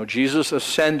 Jesus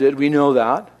ascended, we know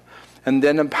that, and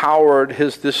then empowered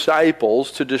his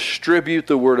disciples to distribute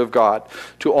the Word of God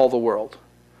to all the world.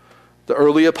 The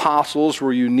early apostles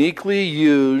were uniquely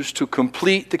used to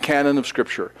complete the canon of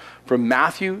Scripture, from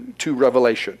Matthew to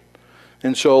Revelation.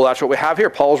 And so that's what we have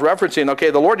here. Paul's referencing, okay,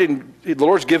 the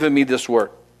Lord's given me this word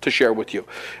to share with you.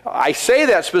 I say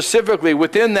that specifically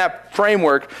within that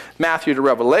framework, Matthew to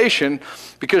Revelation,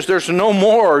 because there's no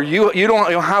more. You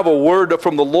don't have a word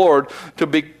from the Lord to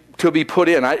be put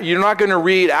in. You're not going to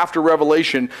read after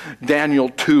Revelation Daniel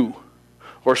 2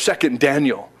 or 2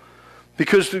 Daniel.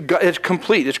 because it's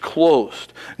complete, it's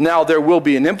closed. Now, there will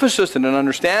be an emphasis and an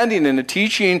understanding and a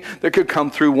teaching that could come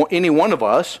through any one of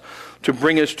us to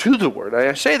bring us to the Word.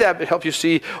 I say that to help you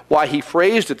see why he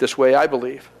phrased it this way, I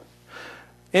believe.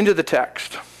 Into the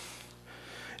text.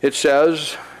 It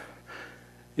says,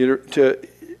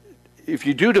 if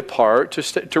you do depart,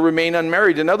 to remain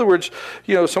unmarried. In other words,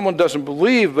 someone doesn't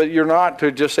believe, but you're not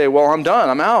to just say, well, I'm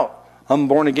done, I'm out. I'm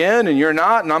born again, and you're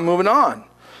not, and I'm moving on.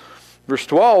 Verse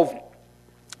 12,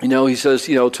 he says,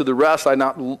 to the rest, I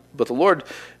not, but the Lord,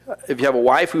 if you have a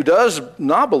wife who does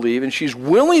not believe, and she's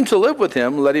willing to live with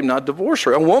him, let him not divorce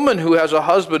her. A woman who has a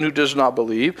husband who does not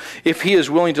believe, if he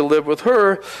is willing to live with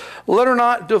her, let her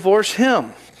not divorce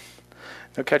him.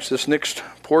 Now catch this next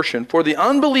portion. For the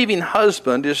unbelieving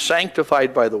husband is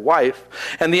sanctified by the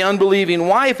wife, and the unbelieving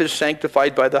wife is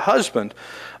sanctified by the husband.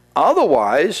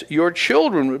 Otherwise, your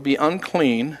children would be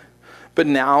unclean, but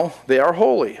now they are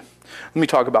holy. Let me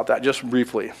talk about that just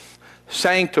briefly.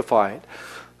 Sanctified,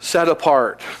 set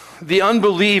apart. The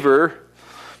unbeliever,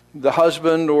 the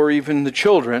husband or even the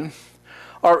children,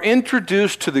 are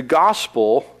introduced to the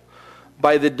gospel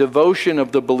by the devotion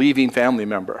of the believing family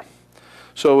member.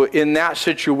 So in that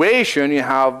situation, you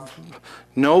have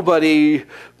nobody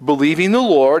believing the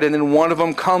Lord, and then one of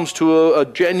them comes to a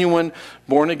genuine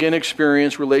born-again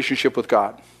experience relationship with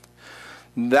God.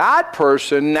 That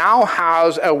person now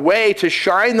has a way to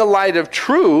shine the light of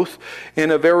truth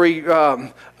in a very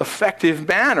effective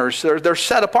manner. So they're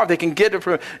set apart. They can get it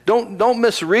from. Don't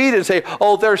misread and say,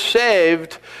 oh, they're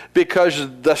saved because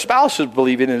the spouse is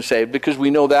believing and saved, because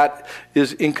we know that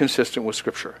is inconsistent with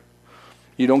Scripture.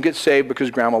 You don't get saved because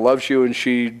grandma loves you and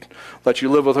she lets you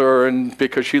live with her, and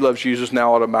because she loves Jesus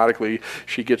now automatically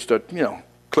she gets to,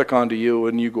 click onto you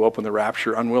and you go up in the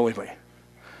rapture unwillingly.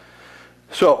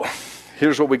 So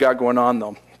here's what we got going on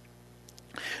though.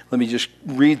 Let me just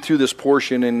read through this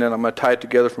portion and then I'm going to tie it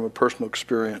together from a personal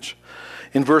experience.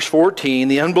 In verse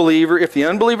 14, if the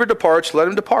unbeliever departs, let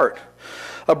him depart.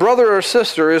 A brother or a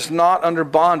sister is not under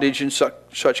bondage in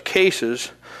such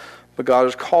cases, but God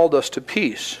has called us to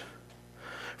peace.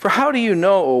 For how do you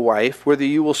know, O wife, whether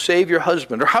you will save your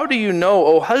husband? Or how do you know,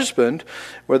 O husband,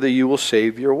 whether you will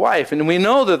save your wife? And we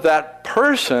know that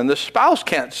person, the spouse,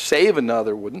 can't save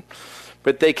another one,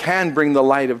 but they can bring the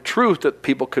light of truth that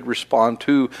people could respond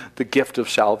to the gift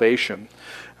of salvation.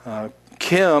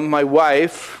 Kim, my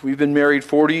wife, we've been married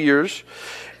 40 years,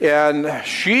 and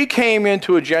she came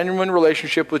into a genuine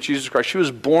relationship with Jesus Christ. She was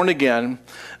born again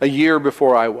a year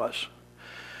before I was.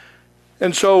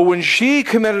 And so when she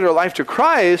committed her life to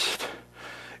Christ,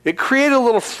 it created a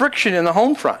little friction in the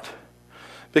home front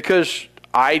because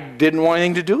I didn't want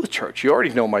anything to do with church. You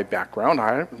already know my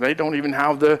background. They don't even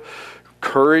have the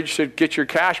courage to get your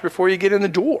cash before you get in the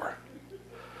door.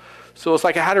 So it's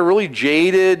like I had a really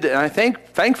jaded, and I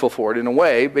thankful for it in a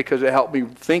way because it helped me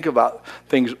think about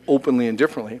things openly and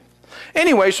differently.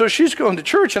 Anyway, so she's going to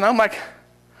church, and I'm like,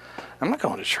 I'm not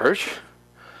going to church.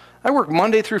 I work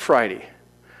Monday through Friday.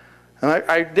 And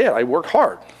I did. I worked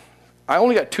hard. I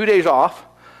only got 2 days off.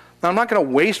 Now, I'm not going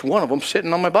to waste one of them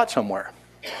sitting on my butt somewhere.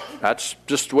 That's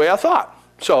just the way I thought.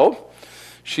 So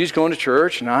she's going to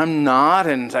church, and I'm not.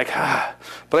 And it's like,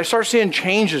 But I start seeing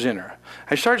changes in her.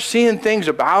 I start seeing things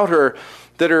about her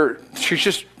that are,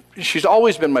 she's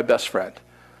always been my best friend.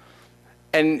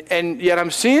 And yet I'm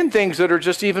seeing things that are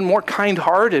just even more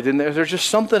kind-hearted, and there's just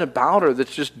something about her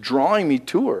that's just drawing me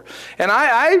to her. And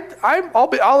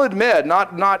I'll admit,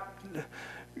 not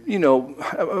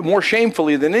more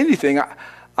shamefully than anything,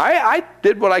 I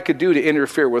did what I could do to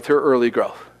interfere with her early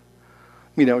growth.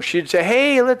 She'd say,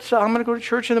 "Hey, I'm going to go to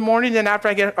church in the morning. Then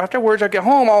afterwards, I get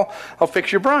home. I'll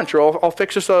fix your brunch, or I'll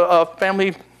fix us a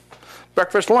family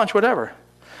breakfast, lunch, whatever."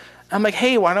 I'm like,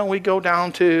 "Hey, why don't we go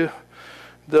down to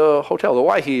the hotel, the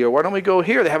Waihi, or why don't we go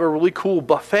here? They have a really cool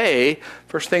buffet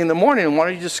first thing in the morning. And why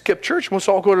don't you just skip church and let's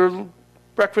all go to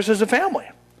breakfast as a family?"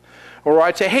 Or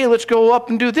I'd say, "Hey, let's go up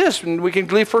and do this, and we can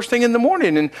leave first thing in the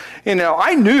morning." And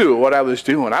I knew what I was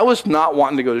doing. I was not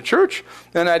wanting to go to church,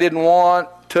 and I didn't want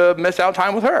to miss out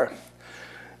time with her.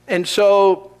 And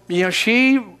so,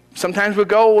 she sometimes would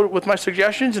go with my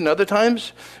suggestions, and other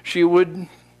times she would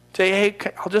say, "Hey,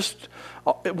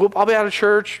 I'll be out of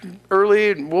church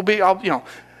early, and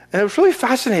And it was really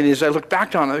fascinating as I look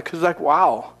back on it, because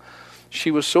wow, she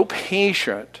was so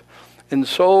patient and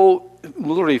so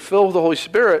literally filled with the Holy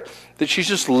Spirit that she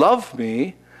just loved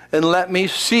me and let me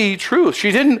see truth.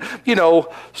 She didn't,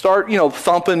 start,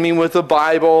 thumping me with the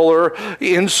Bible or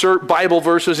insert Bible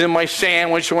verses in my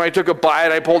sandwich. When I took a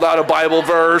bite, I pulled out a Bible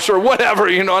verse or whatever,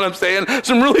 you know what I'm saying?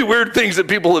 Some really weird things that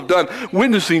people have done,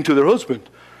 witnessing to their husband.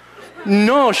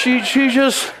 No, she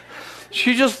just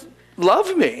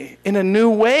love me in a new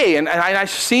way. And I've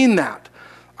seen that.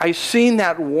 I've seen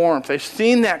that warmth. I've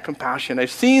seen that compassion.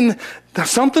 I've seen that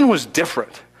something was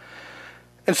different.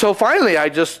 And so finally, I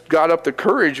just got up the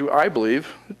courage, I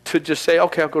believe, to just say,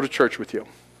 okay, I'll go to church with you.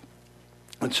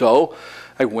 And so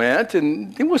I went,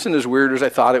 and it wasn't as weird as I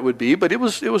thought it would be, but it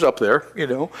was up there,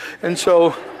 And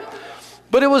so,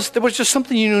 but there was just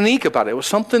something unique about it. It was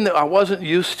something that I wasn't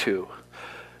used to.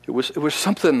 It was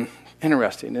something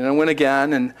interesting. And I went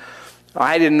again, and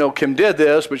I didn't know Kim did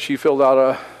this, but she filled out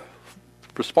a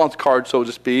response card, so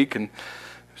to speak, and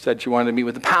said she wanted to meet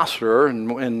with the pastor, and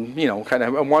kind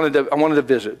of I wanted to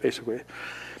visit, basically.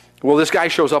 Well, this guy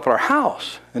shows up at our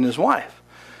house, and his wife.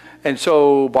 And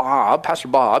so Pastor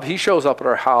Bob, he shows up at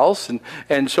our house,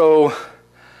 and so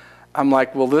I'm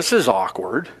like, well, this is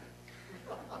awkward,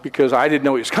 because I didn't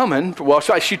know he was coming. Well,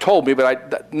 she told me,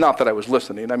 but not that I was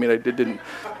listening. I mean, it didn't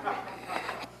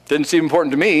seem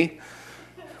important to me.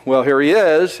 Well, here he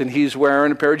is, and he's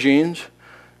wearing a pair of jeans,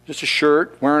 just a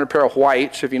shirt, wearing a pair of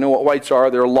whites. If you know what whites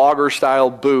are, they're a logger-style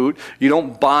boot. You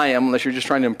don't buy them unless you're just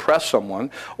trying to impress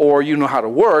someone, or you know how to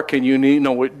work, and you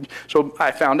know what. So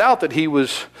I found out that he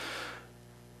was,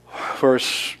 for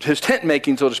his tent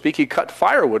making, so to speak, he cut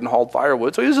firewood and hauled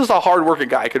firewood. So he was just a hard-working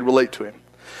guy. I could relate to him.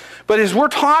 But as we're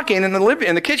talking in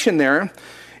the kitchen there,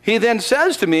 he then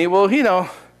says to me, well, you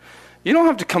don't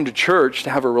have to come to church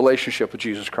to have a relationship with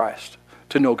Jesus Christ,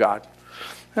 to know God.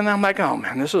 And I'm like, oh,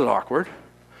 man, this is awkward.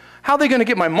 How are they going to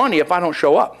get my money if I don't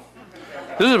show up?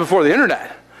 This is before the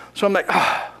internet. So I'm like,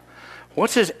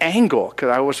 what's his angle? Because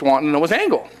I was wanting to know his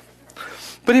angle.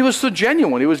 But he was so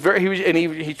genuine.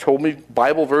 He told me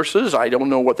Bible verses. I don't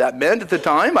know what that meant at the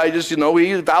time. I just, he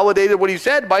validated what he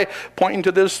said by pointing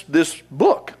to this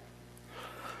book.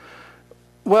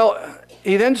 Well,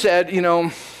 he then said,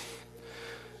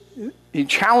 he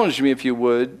challenged me, if you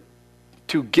would,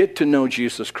 to get to know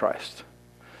Jesus Christ.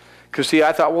 Because, see,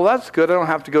 I thought, well, that's good. I don't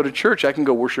have to go to church. I can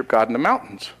go worship God in the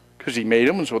mountains because he made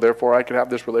them, and so therefore I can have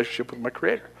this relationship with my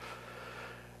Creator.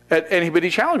 But he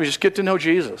challenged me, just get to know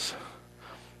Jesus.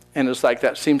 And it's like,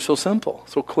 that seems so simple,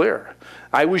 so clear.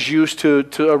 I was used to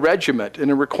a regiment and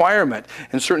a requirement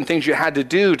and certain things you had to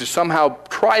do to somehow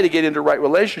try to get into right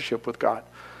relationship with God.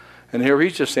 And here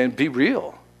he's just saying, be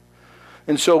real.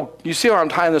 And so you see how I'm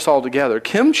tying this all together.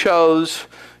 Kim chose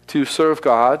to serve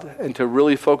God and to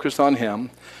really focus on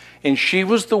him. And she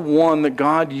was the one that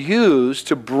God used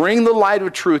to bring the light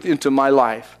of truth into my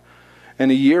life.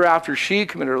 And a year after she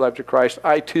committed her life to Christ,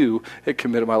 I too had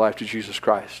committed my life to Jesus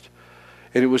Christ.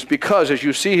 And it was because, as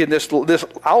you see in this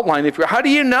outline, how do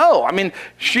you know? I mean,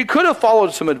 she could have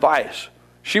followed some advice.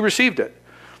 She received it.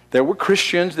 There were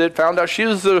Christians that found out she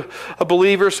was a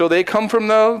believer, so they come from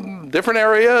the different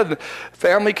area,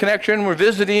 family connection, we're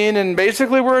visiting, and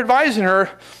basically we're advising her,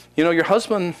 your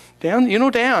husband, Dan,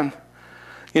 Dan.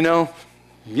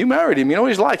 You married him. You know what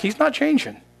he's like. He's not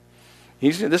changing.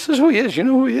 This is who he is. You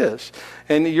know who he is.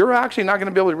 And you're actually not going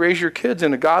to be able to raise your kids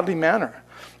in a godly manner.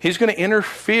 He's going to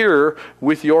interfere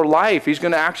with your life. He's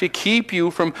going to actually keep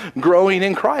you from growing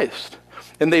in Christ.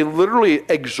 And they literally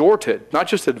exhorted, not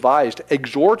just advised,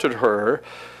 exhorted her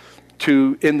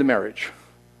to end the marriage.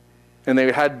 And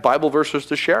they had Bible verses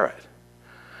to share it.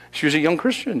 She was a young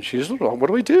Christian. She said, well, what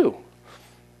do we do?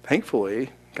 Thankfully,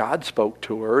 God spoke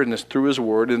to her, and it's through his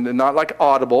word, and not like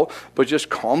audible, but just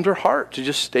calmed her heart to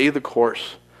just stay the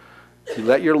course. You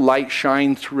let your light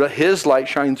shine through, his light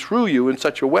shine through you in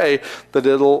such a way that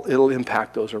it'll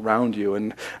impact those around you.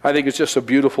 And I think it's just a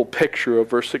beautiful picture of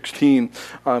verse 16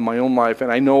 in my own life.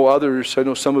 And I know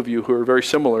some of you who are very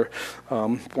similar.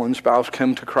 One spouse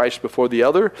came to Christ before the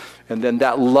other, and then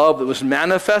that love that was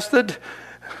manifested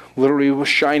literally was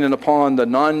shining upon the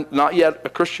not yet a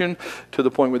Christian to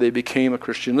the point where they became a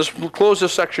Christian. Let's close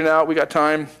this section out. We got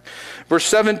time. Verse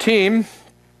 17.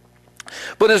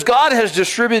 But as God has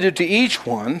distributed to each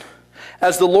one,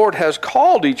 as the Lord has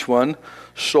called each one,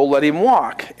 so let him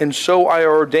walk. And so I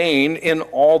ordain in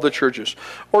all the churches.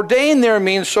 Ordain there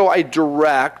means so I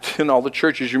direct in all the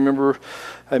churches. You remember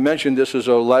I mentioned this as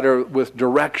a letter with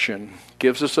direction.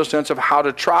 Gives us a sense of how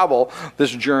to travel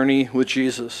this journey with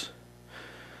Jesus.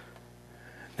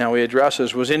 Now he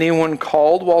addresses, was anyone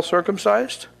called while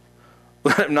circumcised?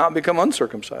 Let him not become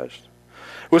uncircumcised.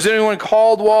 Was anyone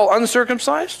called while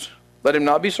uncircumcised? Let him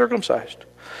not be circumcised.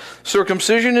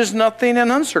 Circumcision is nothing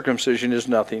and uncircumcision is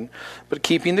nothing, but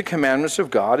keeping the commandments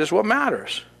of God is what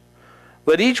matters.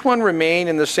 Let each one remain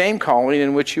in the same calling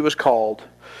in which he was called.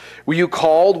 Were you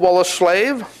called while a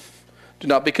slave? Do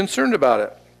not be concerned about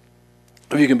it.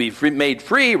 If you can be made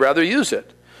free, rather use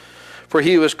it. For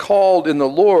he who was called in the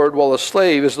Lord while a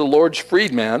slave is the Lord's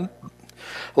freedman.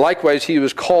 Likewise, he who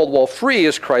was called while free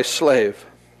is Christ's slave.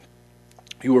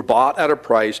 You were bought at a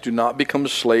price. Do not become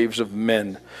slaves of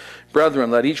men.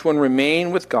 Brethren, let each one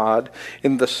remain with God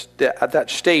at that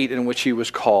state in which he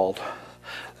was called.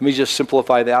 Let me just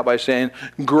simplify that by saying,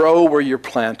 grow where you're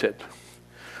planted.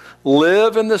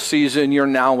 Live in the season you're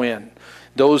now in.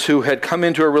 Those who had come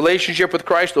into a relationship with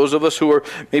Christ, those of us who are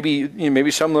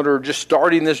maybe some that are just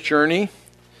starting this journey,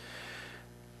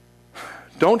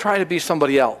 don't try to be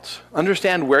somebody else.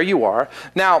 Understand where you are.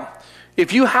 Now,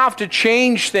 if you have to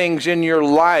change things in your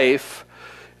life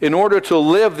in order to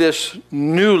live this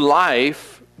new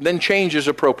life, then change is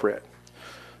appropriate.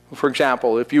 For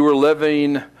example, if you were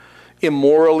living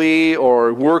immorally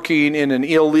or working in an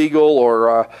illegal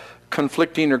or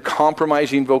conflicting or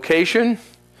compromising vocation,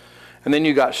 and then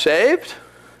you got saved,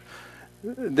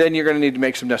 then you're going to need to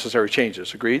make some necessary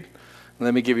changes. Agreed?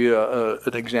 Let me give you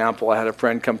an example. I had a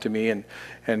friend come to me,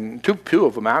 and two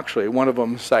of them actually. One of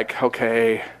them's like,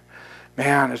 okay,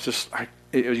 man, it was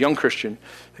a young Christian.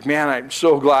 Like, man, I'm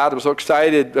so glad. I'm so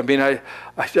excited. I mean,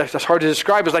 it's hard to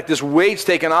describe. It's like this weight's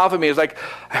taken off of me. It's like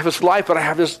I have this life, but I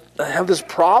have this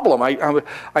problem.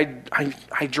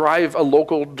 I drive a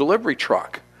local delivery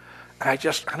truck, and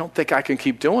I don't think I can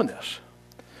keep doing this.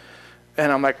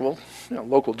 And I'm like, well,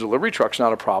 local delivery truck's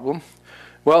not a problem.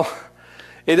 Well,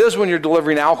 it is when you're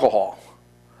delivering alcohol.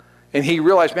 And he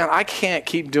realized, man, I can't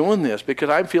keep doing this because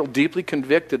I feel deeply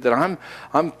convicted that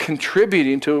I'm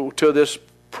contributing to this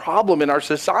problem in our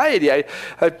society. I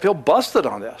feel busted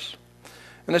on this.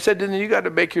 And I said, then you got to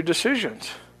make your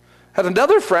decisions. Had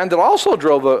another friend that also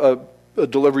drove a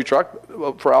delivery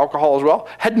truck for alcohol as well,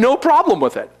 had no problem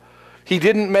with it. He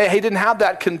didn't have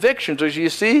that conviction. So as you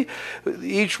see,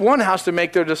 each one has to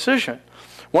make their decision.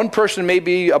 One person may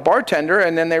be a bartender,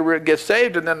 and then they get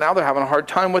saved, and then now they're having a hard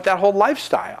time with that whole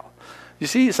lifestyle. You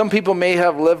see, some people may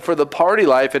have lived for the party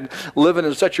life and living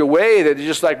in such a way that it's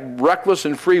just like reckless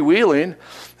and freewheeling,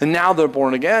 and now they're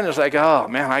born again. It's like, oh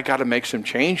man, I got to make some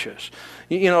changes.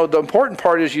 The important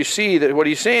part is you see that what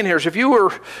he's saying here is if you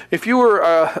were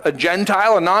a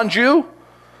Gentile, a non-Jew,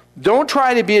 don't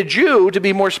try to be a Jew to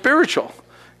be more spiritual,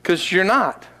 because you're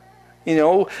not.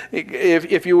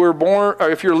 If you were born,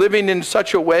 or if you're living in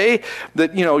such a way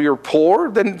that you're poor,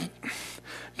 then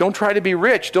don't try to be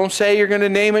rich. Don't say you're going to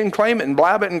name it and claim it and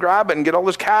blab it and grab it and get all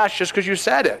this cash just because you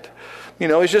said it.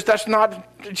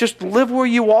 Just live where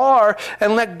you are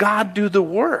and let God do the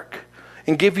work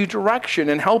and give you direction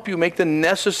and help you make the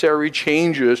necessary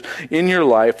changes in your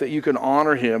life that you can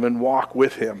honor Him and walk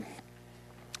with Him.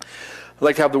 I'd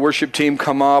like to have the worship team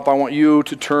come up. I want you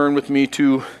to turn with me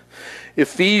to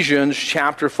Ephesians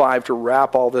chapter 5 to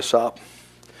wrap all this up.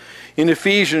 In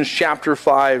Ephesians chapter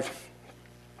 5,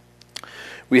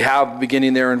 we have,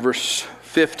 beginning there in verse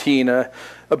 15, a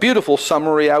beautiful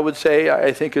summary, I would say.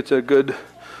 I think it's a good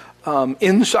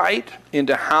insight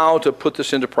into how to put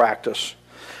this into practice.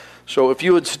 So if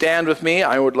you would stand with me,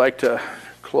 I would like to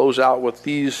close out with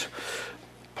these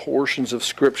portions of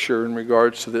Scripture in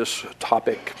regards to this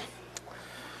topic.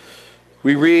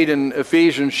 We read in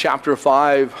Ephesians chapter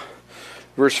 5,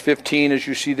 verse 15, as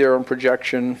you see there on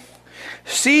projection,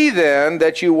 "See then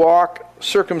that you walk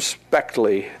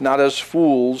circumspectly, not as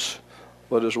fools,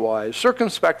 but as wise."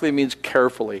 Circumspectly means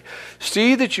carefully.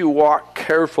 See that you walk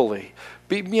carefully.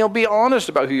 Be honest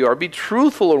about who you are. Be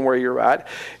truthful in where you're at.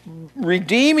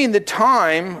 Redeeming the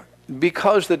time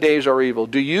because the days are evil.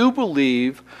 Do you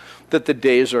believe that the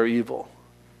days are evil?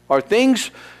 Are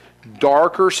things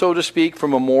darker, so to speak,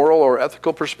 from a moral or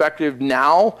ethical perspective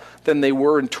now than they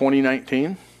were in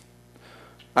 2019?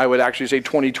 I would actually say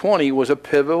 2020 was a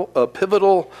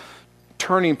pivotal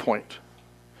turning point.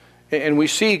 And we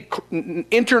see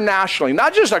internationally,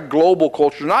 not just a global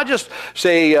culture, not just,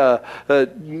 say, a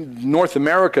North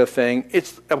America thing,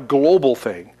 it's a global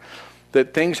thing,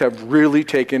 that things have really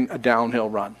taken a downhill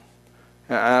run.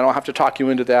 And I don't have to talk you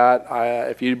into that.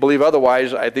 If you believe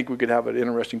otherwise, I think we could have an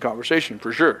interesting conversation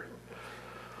for sure.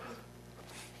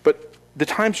 But the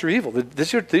times are evil.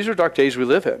 These are dark days we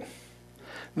live in.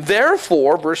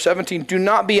 Therefore, verse 17, do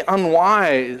not be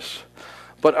unwise,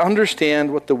 but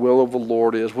understand what the will of the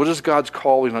Lord is. What is God's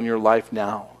calling on your life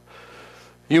now?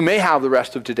 You may have the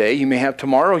rest of today. You may have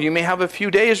tomorrow. You may have a few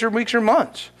days or weeks or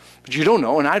months. But you don't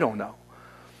know, and I don't know.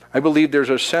 I believe there's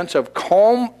a sense of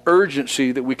calm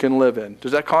urgency that we can live in.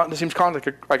 It seems kind of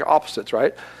like opposites,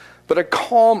 right? But a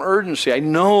calm urgency. I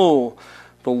know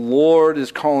the Lord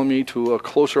is calling me to a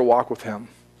closer walk with Him.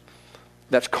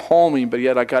 That's calming, but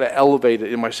yet I got to elevate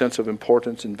it in my sense of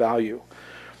importance and value.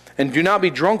 And do not be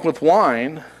drunk with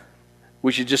wine,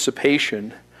 which is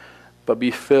dissipation, but be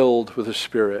filled with the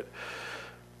Spirit.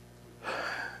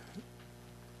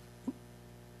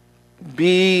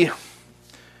 Be,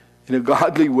 in a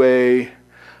godly way,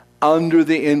 under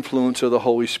the influence of the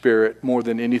Holy Spirit more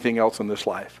than anything else in this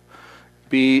life.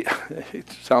 Be, it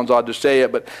sounds odd to say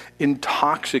it, but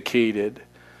intoxicated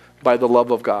by the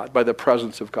love of God, by the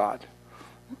presence of God.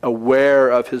 Aware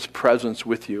of his presence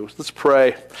with you. Let's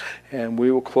pray, and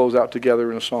we will close out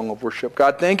together in a song of worship.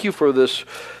 God, thank you for this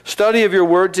study of your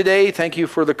word today. Thank you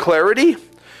for the clarity.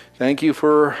 Thank you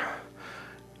for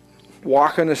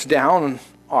walking us down an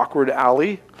awkward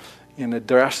alley and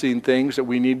addressing things that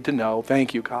we need to know.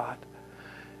 Thank you, God.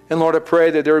 And Lord, I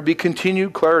pray that there would be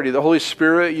continued clarity. The Holy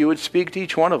Spirit, you would speak to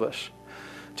each one of us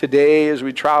today as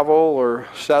we travel or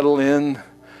settle in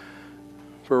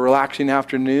for a relaxing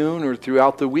afternoon or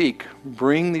throughout the week.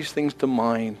 Bring these things to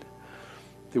mind,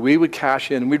 that we would cash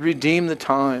in, we'd redeem the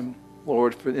time,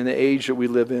 Lord, in the age that we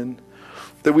live in,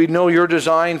 that we know your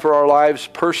design for our lives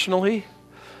personally,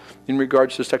 in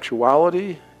regards to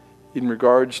sexuality, in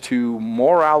regards to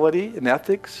morality and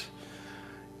ethics,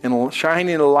 and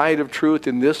shining a light of truth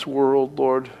in this world,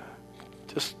 Lord.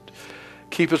 Just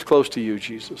keep us close to you,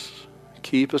 Jesus.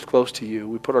 Keep us close to you.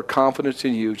 We put our confidence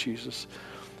in you, Jesus.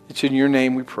 It's in your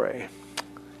name we pray.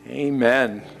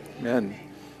 Amen. Amen.